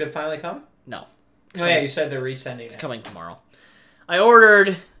 Did it finally come? No. Oh yeah, you said they're resending It's it. coming tomorrow. I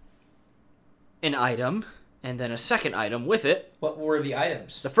ordered an item, and then a second item with it. What were the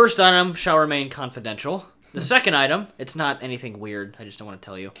items? The first item shall remain confidential. The second item, it's not anything weird. I just don't want to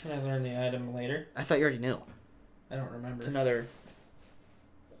tell you. Can I learn the item later? I thought you already knew. I don't remember. It's another...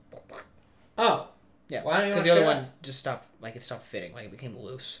 Oh. Yeah, Why don't you because wanna the other share one just stopped, like it stopped fitting, like it became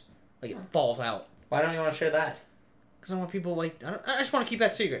loose, like it falls out. Why don't you want to share that? Because I want people like I just want to keep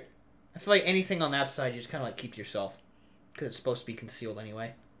that secret. I feel like anything on that side you just kind of like keep to yourself, because it's supposed to be concealed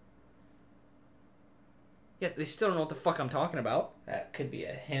anyway. Yeah, they still don't know what the fuck I'm talking about. That could be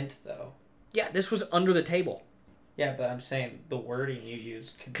a hint, though. Yeah, this was under the table. Yeah, but I'm saying the wording you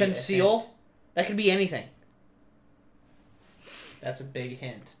use could be Conceal. a hint. That could be anything. That's a big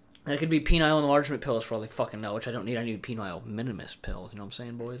hint. That could be penile enlargement pills for all they fucking know, which I don't need. I need penile minimus pills. You know what I'm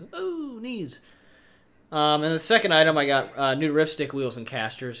saying, boys? Oh, knees. And the second item, I got new ripstick wheels and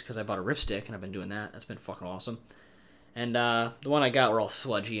casters because I bought a ripstick and I've been doing that. That's been fucking awesome. And the one I got were all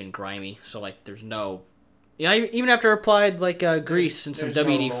sludgy and grimy, so like there's no. Yeah, even after I applied like grease and some there's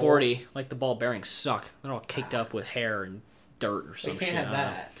no WD-40, like the ball bearings suck. They're all caked up with hair and dirt or You some can't shit. have I don't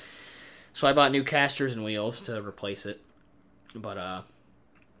know. that. So I bought new casters and wheels to replace it. But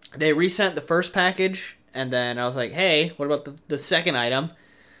they resent the first package, and then I was like, hey, what about the second item?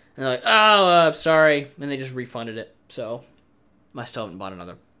 And they're like, oh, sorry. And they just refunded it. So I still haven't bought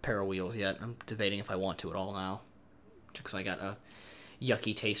another pair of wheels yet. I'm debating if I want to at all now. Because I got a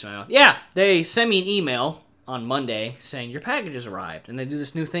yucky taste in my mouth. Yeah, they sent me an email on Monday saying your package has arrived. And they do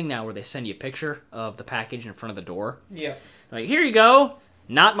this new thing now where they send you a picture of the package in front of the door. Yeah. Like, here you go.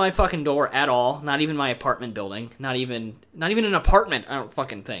 Not my fucking door at all. Not even my apartment building. Not even an apartment, I don't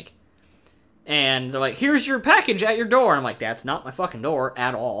fucking think. And they're like, here's your package at your door. I'm like, that's not my fucking door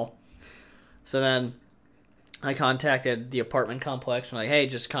at all. So then I contacted the apartment complex. I'm like, hey,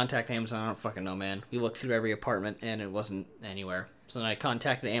 just contact Amazon. I don't fucking know, man. We looked through every apartment and it wasn't anywhere. So then I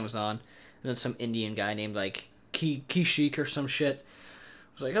contacted Amazon. And then some Indian guy named like Kishik or some shit.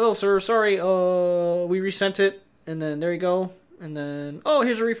 I was like, hello, sir. Sorry. We resent it. And then there you go. And then, oh,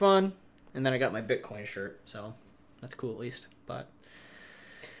 here's a refund. And then I got my Bitcoin shirt, so that's cool at least. But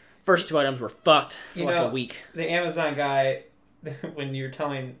first 2 items were fucked for like a week. The Amazon guy, when you're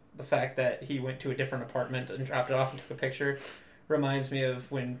telling the fact that he went to a different apartment and dropped it off and took a picture, reminds me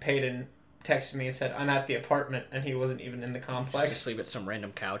of when Peyton texted me and said, I'm at the apartment, and he wasn't even in the complex. Just sleep at some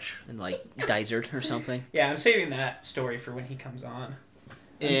random couch in like Dysart or something. Yeah, I'm saving that story for when he comes on.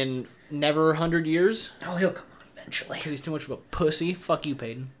 In never 100 years? Oh, he'll come on eventually. Because he's too much of a pussy. Fuck you,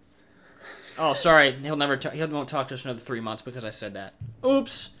 Peyton. Oh, sorry. He won't talk to us for another 3 months because I said that.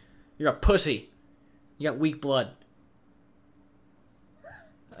 Oops. You're a pussy. You got weak blood.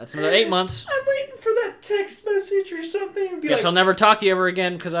 That's another 8 months. I'm waiting for that text message or something. And Guess I'll never talk to you ever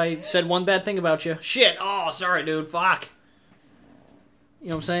again because I said one bad thing about you. Shit. Oh, sorry, dude. Fuck. You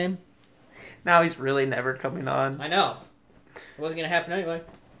know what I'm saying? Now he's really never coming on. I know. It wasn't going to happen anyway.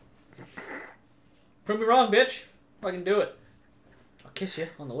 Prove me wrong, bitch. I can do it. I'll kiss you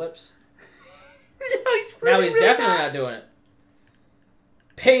on the lips. Now he's definitely not doing it.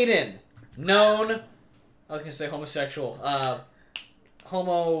 Peyton. Known. I was going to say homosexual.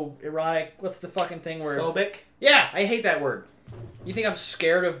 Homoerotic. What's the fucking thing where... Phobic? Yeah, I hate that word. You think I'm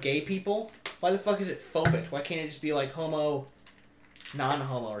scared of gay people? Why the fuck is it phobic? Why can't it just be like homo,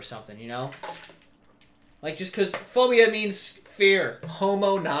 non-homo or something, you know? Like, just because phobia means fear.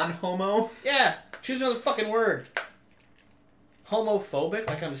 Homo, non-homo? Yeah, choose another fucking word. Homophobic?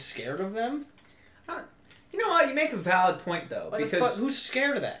 Like I'm scared of them? You know what? You make a valid point, though. Like because who's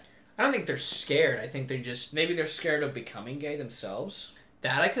scared of that? I don't think they're scared. I think they're just... Maybe they're scared of becoming gay themselves?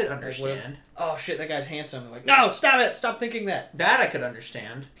 That I could understand. Oh shit, that guy's handsome. Like, no, stop it! Stop thinking that! That I could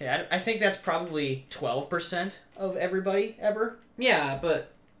understand. Okay, I think that's probably 12% of everybody ever. Yeah,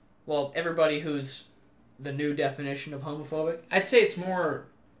 but... Well, everybody who's the new definition of homophobic. I'd say it's more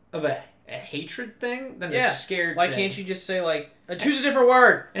of a hatred thing than a scared Why thing. can't you just say, like, choose a different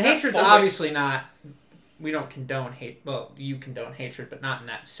word? And Not hatred's phobic. obviously not... We don't condone hate. Well, you condone hatred, but not in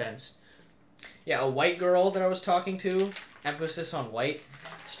that sense. Yeah, a white girl that I was talking to, emphasis on white,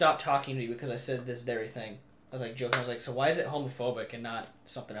 stopped talking to me because I said this very thing. I was like joking. I was like, so why is it homophobic and not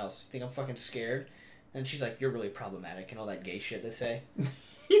something else? You think I'm fucking scared? And she's like, you're really problematic and all that gay shit they say. You're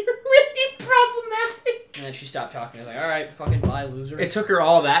really problematic. And then she stopped talking. I was like, all right, fucking bye, loser. It took her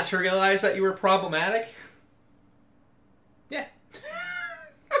all that to realize that you were problematic? Yeah.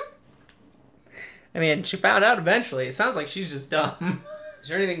 I mean, she found out eventually. It sounds like she's just dumb. Is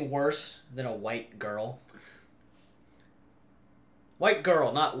there anything worse than a white girl? White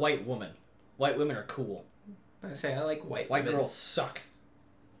girl, not white woman. White women are cool. I say I like white White women. girls suck.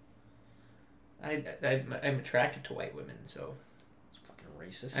 I'm attracted to white women, so It's fucking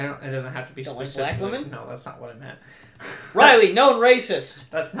racist. it doesn't have to be Don't like specific. black women? No, that's not what I meant. Riley, known racist.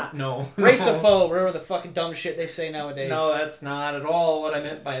 That's not no. Racophobe, whatever the fucking dumb shit they say nowadays. No, that's not at all what I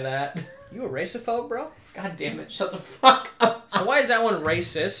meant by that. You a racophobe, bro? God damn it! Shut the fuck up. So why is that one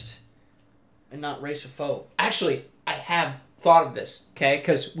racist and not racophobe? Actually, I have thought of this. Okay,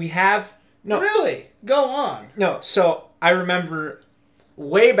 because we have Really? Go on. No, so I remember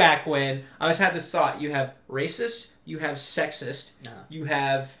way back when I always had this thought. You have racist, you have sexist, you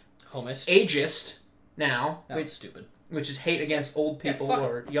have Homist. ageist now, That was stupid. which is hate against old people fuck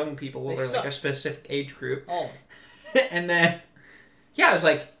or young people They or suck. like a specific age group. Oh. And then, yeah, I was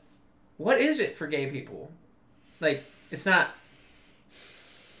like, what is it for gay people? Like, it's not,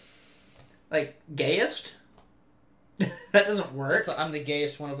 like, gayest? That doesn't work. I'm the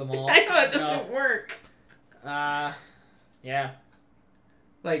gayest one of them all. I know, that doesn't work. Yeah.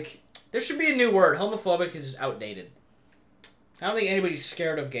 Like, There should be a new word. Homophobic is outdated. I don't think anybody's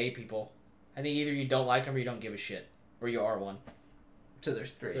scared of gay people. I think either you don't like them or you don't give a shit. Or you are one. so there's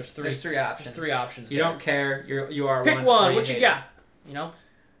three. There's three. There's three options. There's three options. You there. don't care. You are Pick one. one. or What you hate got? it. You know?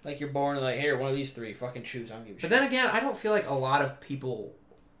 Like you're born and like, here, one of these three. Fucking choose. I don't give a shit. But then again, I don't feel like a lot of people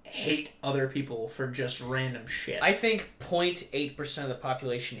hate other people for just random shit. I think 0.8% of the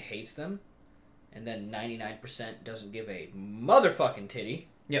population hates them. And then 99% doesn't give a motherfucking titty.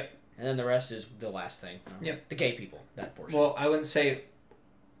 Yep. And then the rest is the last thing. Yep. The gay people. That portion. Well, I wouldn't say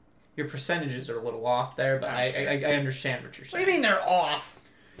your percentages are a little off there, but I Okay. understand what you're What saying. do you mean they're off?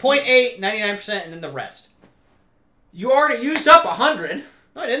 0.8, 99%, and then the rest. You already used up 100,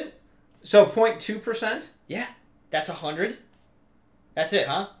 No, I didn't. so 0.2%? Yeah. That's 100. That's it,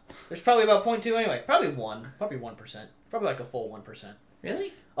 huh? There's probably about 0.2 anyway. Probably 1. Probably 1%. Probably like a full 1%.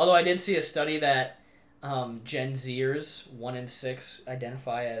 Really? Although I did see a study that Gen Zers, 1 in 6,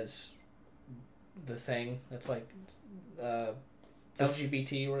 identify as the thing that's like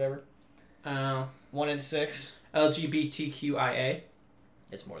LGBT or whatever. 1 in 6. LGBTQIA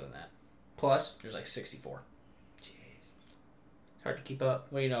It's more than that. plus. There's like 64. Jeez. It's hard to keep up.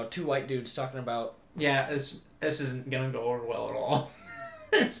 Well, you know, two white dudes talking about. Yeah, this isn't gonna go over well at all.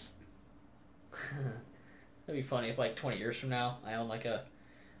 That'd be funny if, like, 20 years from now, I own like a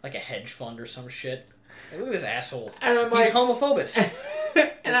hedge fund or some shit. Hey, look at this asshole. And I'm He's like, homophobist.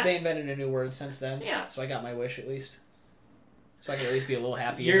 and They invented a new word since then. Yeah. So I got my wish at least. So I can at least be a little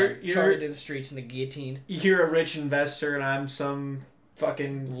happy as You're- I'm charted to the streets and the guillotined. you're a rich investor, and I'm some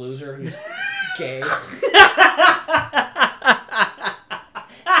fucking Loser who's gay.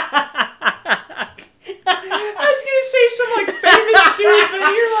 I was gonna say some like famous dude, but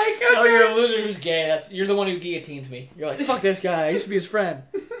you're like, okay. No, you're a loser who's gay. You're the one who guillotines me. You're like, fuck this guy. I used to be his friend.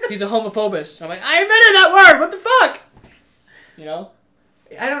 He's a homophobist. I'm like, I invented that word. What the fuck? You know?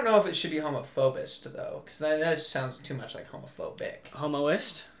 I don't know if it should be homophobist though, because that just sounds too much like homophobic.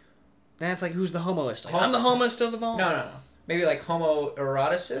 Homoist? That's like, who's the homoist? Like, I'm the homoist of them all. No. Maybe like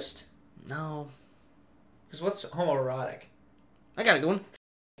homoeroticist. No. Because what's homoerotic? I got a good one.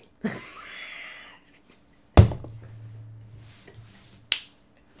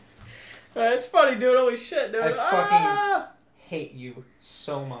 That's funny, dude. Holy shit, dude. I fucking hate you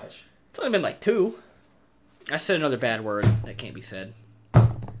so much. It's only been like 2. I said another bad word that can't be said.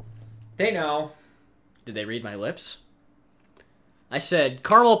 They know. Did they read my lips? I said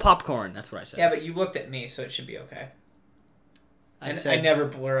caramel popcorn. That's what I said. Yeah, but you looked at me, so it should be okay. I I never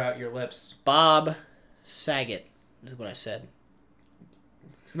blur out your lips. Bob Saget is what I said.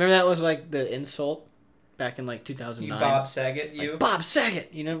 Remember that was like the insult back in like 2009? You Bob Saget, you? Like, Bob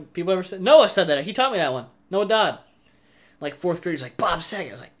Saget! You know, people ever said... Noah said that. He taught me that one. Noah Dodd. Like 4th grade, he's like, Bob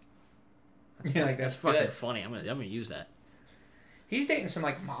Saget. I was like... You're like, that's fucking good. funny. I'm gonna use that. He's dating some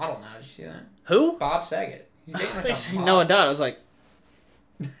like model now. Did you see that? Who? Bob Saget. He's dating I like thought you a said model. Noah Dodd. I was like,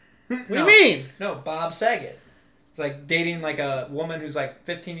 what do No. you mean? No, Bob Saget. It's like dating like a woman who's like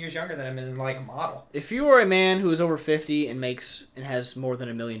 15 years younger than him and like a model. If you are a man who is over 50 and makes and has more than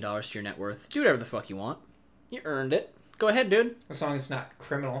 $1 million to your net worth, do whatever the fuck you want. You earned it. Go ahead, dude. As long as it's not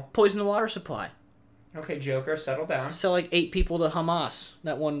criminal. Poison the water supply. Okay, Joker, settle down. Sell like 8 people to Hamas,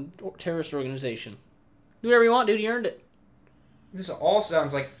 that one terrorist organization. Do whatever you want, dude. You earned it. This all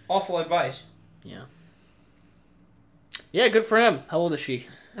sounds like awful advice. Yeah. Yeah, good for him. How old is she?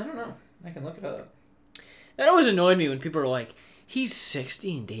 I don't know. I can look it up. That always annoyed me when people are like, he's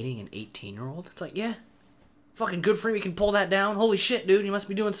 60 and dating an 18-year-old. It's like, yeah. Fucking good for him. He can pull that down. Holy shit, dude. You must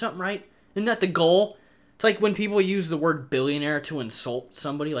be doing something right. Isn't that the goal? It's like when people use the word billionaire to insult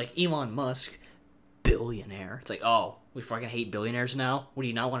somebody, like Elon Musk. Billionaire. It's like, oh, we fucking hate billionaires now? What, do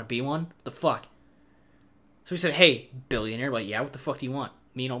you not want to be one? What the fuck? So he said, hey, billionaire. Like, yeah, what the fuck do you want?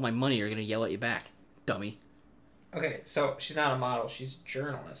 Me and all my money are going to yell at you back. Dummy. Okay, so she's not a model. She's a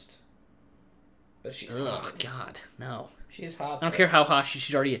journalist. But she's Ugh, hot. God, no. She's hot. I don't care how hot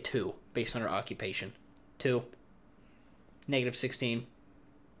she's already a 2, based on her occupation. 2. Negative 16.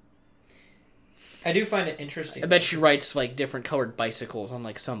 I do find it interesting. I bet she writes, like, different colored bicycles on,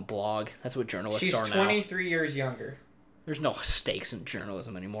 like, some blog. That's what journalists She's are now. 23 years younger. There's no stakes in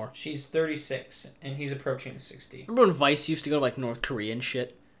journalism anymore. She's 36, and he's approaching 60. Remember when Vice used to go to, like, North Korea and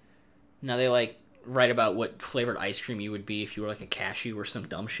shit? Now they, like, write about what flavored ice cream you would be if you were, like, a cashew or some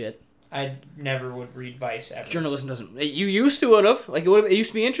dumb shit. I never would read Vice ever. Journalism doesn't... You used to would have. Like, it used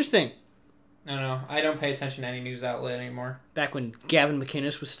to be interesting. I don't know. I don't pay attention to any news outlet anymore. Back when Gavin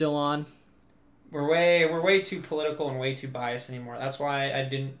McInnes was still on. We're way too political and way too biased anymore. That's why I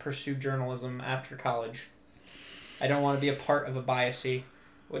didn't pursue journalism after college. I don't want to be a part of a biasy.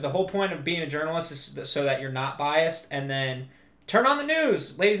 Well, the whole point of being a journalist is so that you're not biased, and then turn on the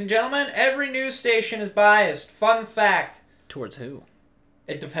news. Ladies and gentlemen, every news station is biased. Fun fact. Towards who?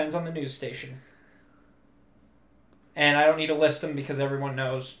 It depends on the news station. And I don't need to list them because everyone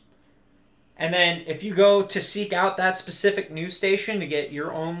knows. And then if you go to seek out that specific news station to get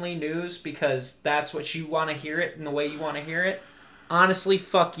your only news because that's what you want to hear it and the way you want to hear it, honestly,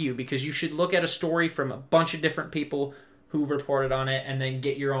 fuck you, because you should look at a story from a bunch of different people who reported on it and then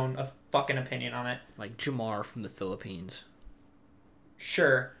get your own fucking opinion on it. Like Jamar from the Philippines.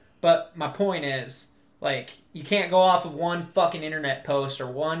 Sure, but my point is, like, you can't go off of one fucking internet post or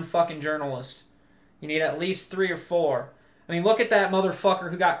one fucking journalist. You need at least 3 or 4. I mean, look at that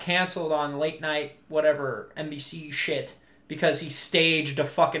motherfucker who got canceled on late night, whatever, NBC shit, because he staged a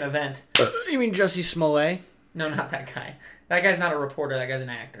fucking event. You mean Jussie Smollett? No, not that guy. That guy's not a reporter, that guy's an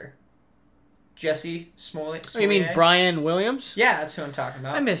actor. Jesse Smollett. Oh, you mean Brian Williams? Yeah, that's who I'm talking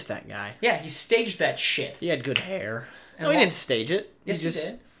about. I missed that guy. Yeah, he staged that shit. He had good hair. And No, he what- didn't stage it. Yes, he he just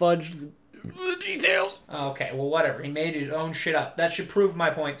did. fudged the details. Okay, well, whatever. He made his own shit up. That should prove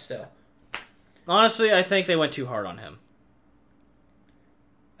my point still. Honestly, I think they went too hard on him.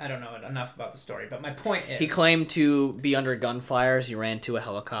 I don't know enough about the story, but my point is... He claimed to be under gunfire as he ran to a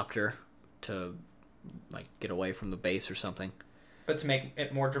helicopter to, like, get away from the base or something. But to make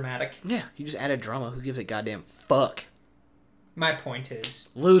it more dramatic? Yeah, he just added drama. Who gives a goddamn fuck? My point is...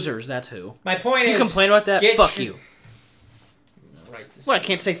 Losers, that's who. My point you is... You complain about that? Fuck you. Right this what, I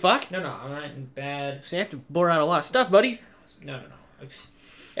can't say fuck? No, I'm writing bad. So you have to blur out a lot of stuff, buddy. No.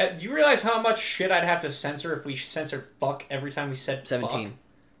 Do you realize how much shit I'd have to censor if we censored fuck every time we said 17. Fuck?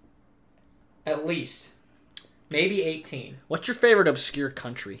 At least. Maybe 18. What's your favorite obscure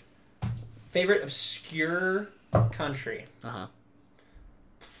country? Favorite obscure country? Uh-huh.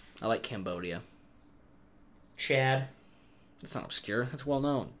 I like Cambodia. Chad. That's not obscure. That's well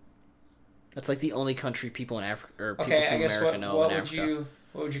known. That's like the only country people in Africa or people Okay, from I guess America know what in would Africa.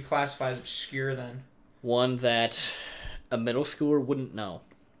 what would you classify as obscure then? One that a middle schooler wouldn't know.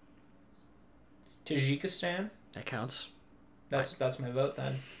 Tajikistan? That counts. That's my vote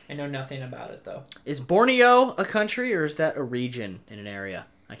then. I know nothing about it though. Is Borneo a country or is that a region in an area?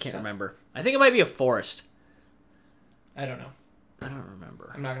 I can't remember. I think it might be a forest. I don't know. I don't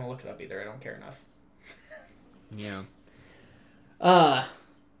remember. I'm not gonna look it up either. I don't care enough. Yeah.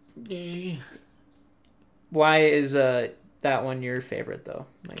 Why is that one your favorite though?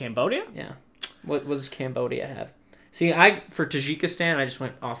 Like, Cambodia? Yeah. What does Cambodia have? See, for Tajikistan, I just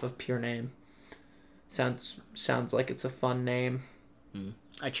went off of pure name. Sounds like it's a fun name.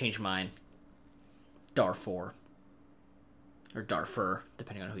 I changed mine. Darfur. Or Darfur,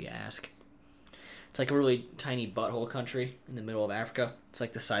 depending on who you ask. It's like a really tiny butthole country in the middle of Africa. It's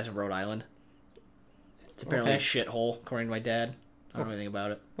like the size of Rhode Island. It's apparently a shithole, according to my dad. I don't know anything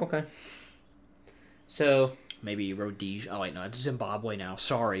about it. Okay. So... Maybe Rhodesia. Oh, wait, no, it's Zimbabwe now.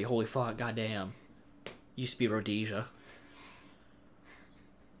 Sorry. Holy fuck, goddamn. Used to be Rhodesia.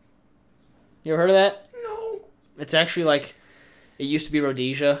 You ever heard of that? No. It's actually like... It used to be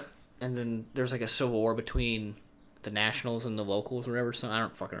Rhodesia, and then there was like a civil war between the nationals and the locals or whatever. So I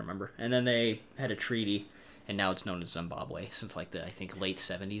don't fucking remember. And then they had a treaty, and now it's known as Zimbabwe since like the, I think, late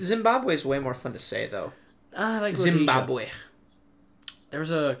 70s. Zimbabwe is way more fun to say, though. I like Zimbabwe. There was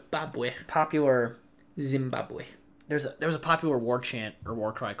a popular... Zimbabwe. There was a popular war chant or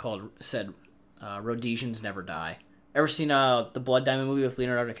war cry said Rhodesians never die. Ever seen the Blood Diamond movie with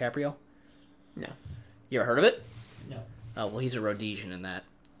Leonardo DiCaprio? No. You ever heard of it? No. Oh, well, he's a Rhodesian in that.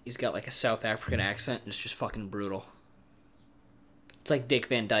 He's got like a South African accent, and it's just fucking brutal. It's like Dick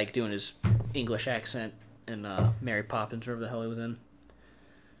Van Dyke doing his English accent in Mary Poppins, wherever the hell he was in.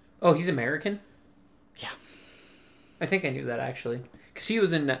 Oh, he's American? Yeah. I think I knew that, actually. Because he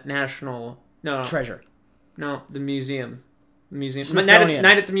was in National... No. Treasure. No, the museum. Museum. Smithsonian.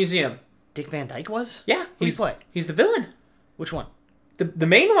 Night at the Museum. Dick Van Dyke was? Yeah. Who'd he play? He's the villain. Which one? The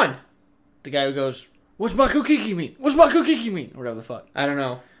main one. The guy who goes, "What's Makukiki mean? What's Makukiki mean?" Or whatever the fuck. I don't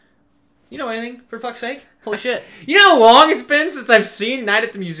know. You know anything, for fuck's sake? Holy shit. You know how long it's been since I've seen Night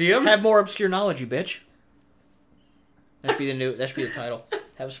at the Museum? Have more obscure knowledge, you bitch. That should be the title.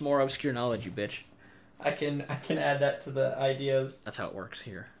 Have some more obscure knowledge, you bitch. I can add that to the ideas. That's how it works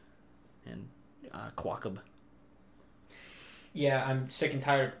here. And Quackab. Yeah, I'm sick and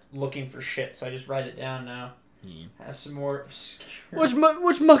tired of looking for shit, so I just write it down now. Yeah. Have some more obscure... What's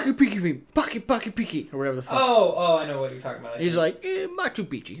Machu Picchu mean? Paki Piki, or whatever the fuck. Oh, I know what you're talking about. He's like, Machu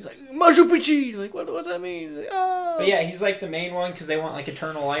Picchu. He's like, Machu Picchu. He's like, what's that mean? He's like, oh. But yeah, he's like the main one because they want like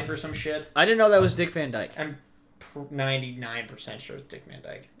eternal life or some shit. I didn't know that was Dick Van Dyke. I'm 99% sure it's Dick Van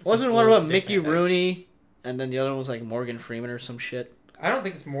Dyke. Wasn't one of them Mickey Rooney, and then the other one was like Morgan Freeman or some shit? I don't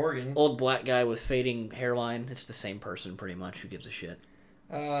think it's Morgan. Old black guy with fading hairline. It's the same person, pretty much. Who gives a shit?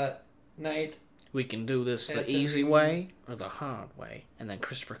 Night. We can do this the easy way or the hard way. And then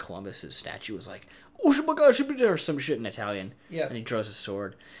Christopher Columbus's statue was like, "Oh my gosh, or some shit in Italian." Yeah. And he draws his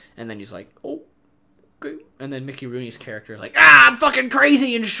sword, and then he's like, "Oh, okay." And then Mickey Rooney's character like, "I'm fucking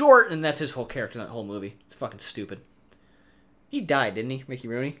crazy and short," and that's his whole character in that whole movie. It's fucking stupid. He died, didn't he, Mickey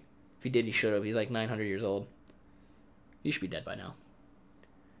Rooney? If he did, he should have. He's like 900 years old. He should be dead by now.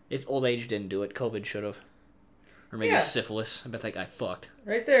 If old age didn't do it, COVID should have. Or maybe syphilis. I bet that guy fucked.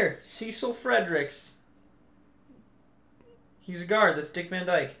 Right there. Cecil Fredericks. He's a guard. That's Dick Van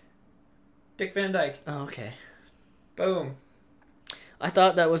Dyke. Dick Van Dyke. Oh, okay. Boom. I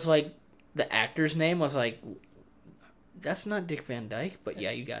thought that was like the actor's name was like, that's not Dick Van Dyke, but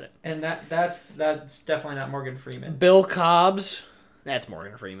yeah, you got it. And that's definitely not Morgan Freeman. Bill Cobbs. That's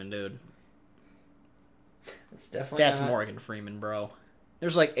Morgan Freeman, dude. That's definitely That's not... Morgan Freeman, bro.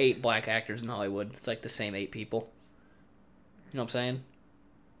 There's like 8 black actors in Hollywood. It's like the same 8 people. You know what I'm saying?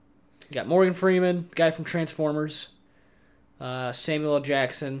 You got Morgan Freeman, the guy from Transformers, Samuel L.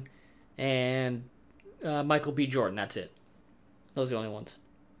 Jackson, and Michael B. Jordan. That's it. Those are the only ones.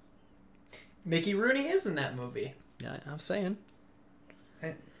 Mickey Rooney is in that movie. Yeah, I'm saying.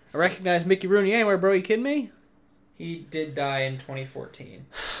 I recognize Mickey Rooney anywhere, bro. You kidding me? He did die in 2014.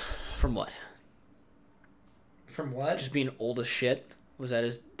 From what? From what? Just being old as shit. Was that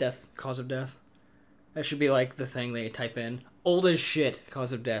his cause of death? That should be like the thing they type in. Old as shit,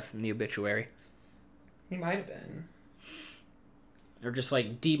 cause of death in the obituary. He might have been. Or just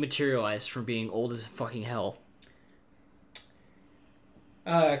like dematerialized from being old as fucking hell.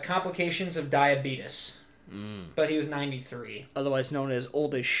 Complications of diabetes. But he was 93. Otherwise known as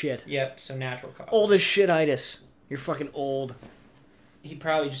old as shit. Yep, so natural cause. Old as shititis. You're fucking old. He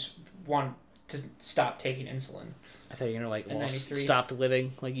probably just wanted to stop taking insulin. I thought you were gonna like At 93. stopped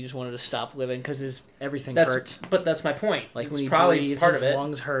living. Like you just wanted to stop living because his everything That's hurt. But that's my point. Like it's when he probably breathed, part his of it.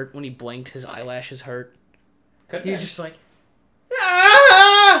 lungs hurt. When he blinked, his eyelashes hurt. Could He was be. just like,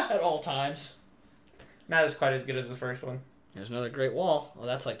 ah! At all times. Not as quite as good as the first one. There's another Great Wall. Well,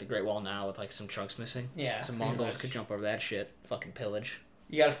 that's like the Great Wall now with like some chunks missing. Yeah. Some pretty Mongols much. could jump over that shit. Fucking pillage.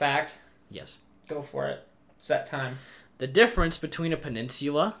 You got a fact? Yes. Go for it. It's that time. The difference between a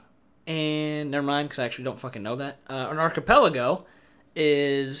peninsula and never mind, because I actually don't fucking know that. An archipelago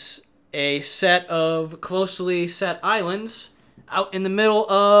is a set of closely set islands out in the middle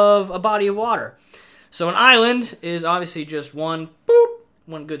of a body of water. So an island is obviously just one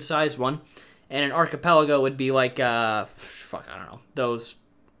good sized one, and an archipelago would be like I don't know, those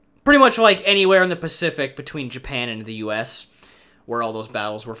pretty much like anywhere in the Pacific between Japan and the U.S. where all those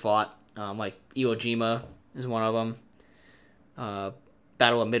battles were fought. Like Iwo Jima is one of them.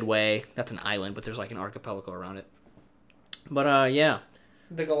 Battle of Midway, that's an island, but there's like an archipelago around it. But yeah,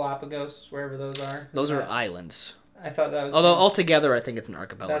 The Galapagos, wherever those are. those are islands. I thought that was. Although altogether, I think it's an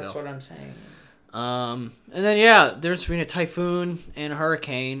archipelago. That's what I'm saying. And then yeah, the difference between a typhoon and a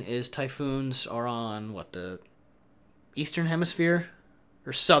hurricane is typhoons are on the eastern hemisphere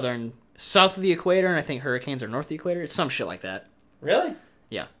or south of the equator, and I think hurricanes are north of the equator. It's some shit like that. Really?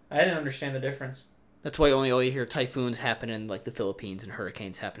 Yeah. I didn't understand the difference. That's why only you hear typhoons happen in like the Philippines and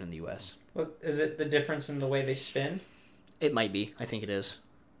hurricanes happen in the U.S. What is it? The difference in the way they spin? It might be. I think it is.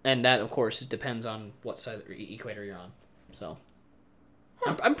 And that, of course, depends on what side of the equator you're on. So,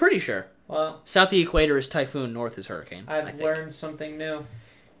 I'm pretty sure. Well, South of the equator is typhoon, north is hurricane. I've learned something new.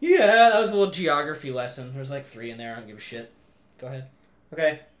 Yeah, that was a little geography lesson. There's like 3 in there. I don't give a shit. Go ahead.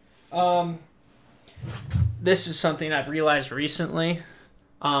 Okay. This is something I've realized recently.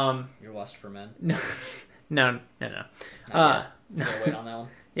 Your lust for men. No. No. No. No. Wait on that one.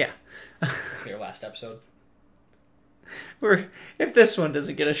 Yeah. It's your last episode. If this one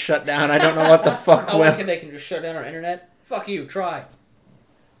doesn't get us shut down, I don't know what the fuck I will. like they can just shut down our internet. Fuck you. Try.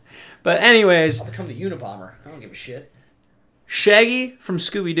 But anyways, I'll become the Unabomber. I don't give a shit. Shaggy from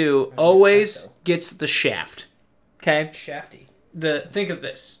Scooby-Doo always gets the shaft. Okay? Shafty. Think of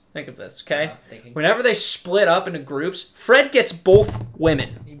this. Okay? Thinking. Whenever they split up into groups, Fred gets both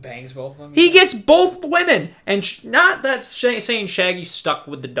women. He bangs both of them. He gets both women. And not that saying Shaggy's stuck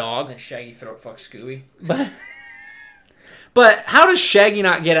with the And dog. then Shaggy throat fucks Scooby. But how does Shaggy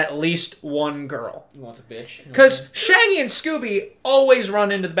not get at least one girl? He wants a bitch. Because Shaggy and Scooby always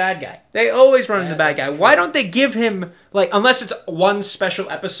run into the bad guy. They always run into the bad guy. that's Why true. don't they give him, unless it's one special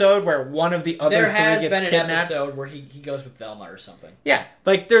episode where one of the other there three has gets been an kidnapped? episode where he goes with Velma or something. Yeah.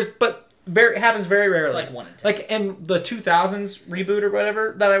 It happens very rarely. It's like 1 in 10. Like in the 2000s reboot or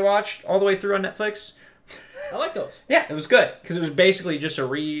whatever that I watched all the way through on Netflix. I like those. Yeah, it was good. Because it was basically just a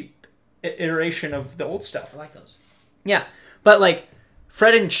reiteration of the old stuff. I like those. Yeah. But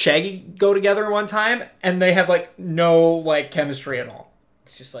Fred and Shaggy go together one time, and they have no chemistry at all.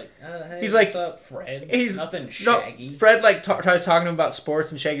 It's just like, hey, He's what's like- up, Fred? He's Nothing Shaggy. No, Fred tries talking to him about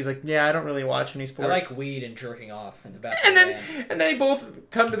sports, and Shaggy's like, "Yeah, I don't really watch any I sports." like weed and jerking off in the back and of the then van. and they both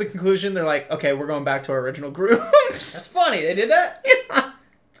come to the conclusion. They're like, "Okay, we're going back to our original groups." That's funny. They did that?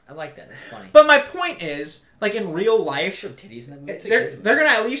 I like that. That's funny. But my point is, in real They life, showed titties in that movie. It's a they're kid's gonna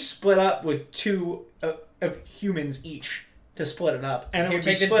at least split up with 2 of humans each to split it up, and it Here, would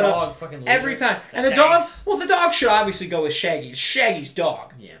be take the split up dog, fucking loser. every time. It's And the like, dog, thanks. well, the dog should obviously go with Shaggy. It's Shaggy's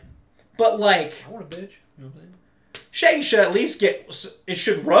dog. Yeah. But I want a bitch. You know what I'm saying? Shaggy should at least get. It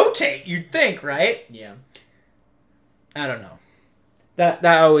should rotate. You'd think, right? Yeah. I don't know.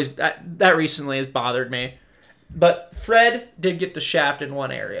 That recently has bothered me. But Fred did get the shaft in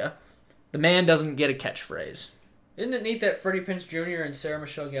one area. The man doesn't get a catchphrase. Isn't it neat that Freddie Prinze Jr. and Sarah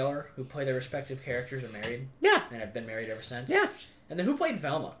Michelle Gellar, who play their respective characters, are married Yeah. and have been married ever since? Yeah. And then who played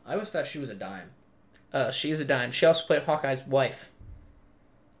Velma? I always thought she was a dime. She's a dime. She also played Hawkeye's wife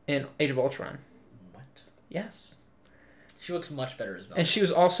in Age of Ultron. What? Yes. She looks much better as Velma. And she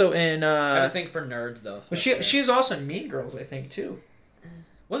was also in. I have a thing for nerds though. So Well, she's also in Mean Girls, I think, too.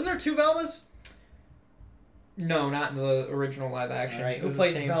 wasn't there 2 Velmas? No, not in the original live action. All right, It who was the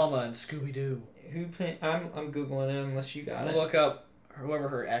plays same- Velma in Scooby Doo? Who play? I'm googling it unless you got I'm it. gonna look up whoever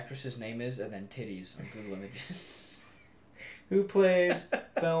her actress's name is and then titties on Google Images. Who plays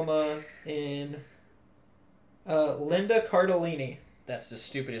Velma in? Linda Cardellini. That's the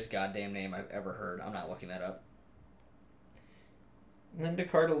stupidest goddamn name I've ever heard. I'm not looking that up. Linda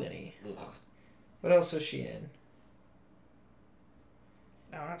Cardellini. Ugh. What else was she in?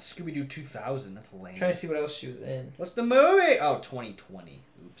 No, not Scooby Doo 2000. That's lame. I'm trying to see what else she was in. What's the movie? Oh, 2020.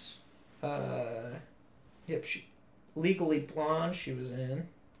 Oops. Yep, Legally Blonde. She was in.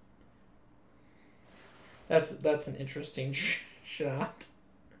 That's an interesting shot.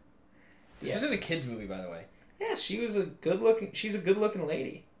 This was in a kids movie, by the way. Yeah, she's a good looking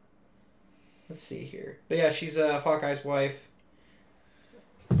lady. Let's see here. But yeah, she's Hawkeye's wife.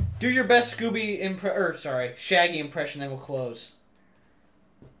 Do your best Shaggy impression, then we'll close.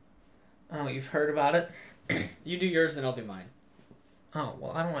 Oh, you've heard about it? You do yours, then I'll do mine. Oh,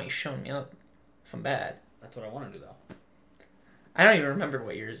 well, I don't want you showing me up if I'm bad. That's what I want to do, though. I don't even remember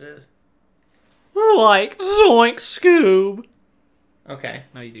what yours is. Like Zoink Scoob. Okay.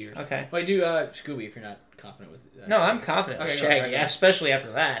 No, you do yours. Okay. Wait, do Scooby if you're not confident with No, Shaggy. I'm confident with Okay, Shaggy, go. especially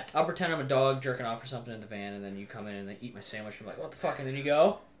after that. I'll pretend I'm a dog jerking off or something in the van, and then you come in and then eat my sandwich. I'm like, what the fuck? And then you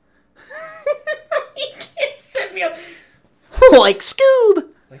go, You can't set me up. Like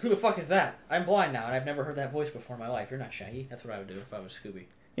Scoob. like, who the fuck is that? I'm blind now, and I've never heard that voice before in my life. You're not Shaggy. That's what I would do if I was Scooby.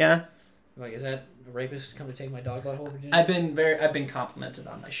 Yeah. Like, is that a rapist come to take my dog butthole, Virginia? I've been complimented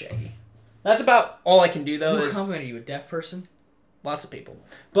on my Shaggy. That's about all I can do though. Who Is complimented you? A deaf person? lots of people,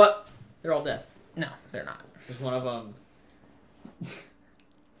 but They're all deaf. no, they're not. There's one of them.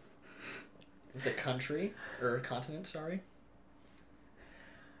 The country or continent? Sorry.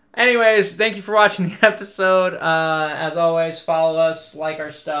 Anyways, thank you for watching the episode. As always, follow us, like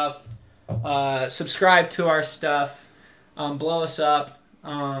our stuff, subscribe to our stuff, blow us up.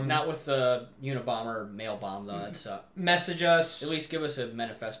 Not with the Unabomber mail bomb though. That's Message us. at least give us a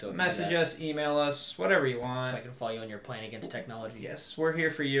manifesto. if you do Message that, us, email us, whatever you so want. I can follow you on your plan against technology. Yes, we're here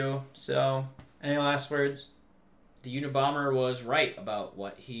for you. So, any last words? The Unabomber was right about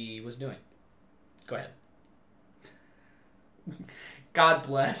what he was doing. Go ahead. God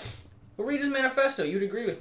bless. Well, read his manifesto. You'd agree with me.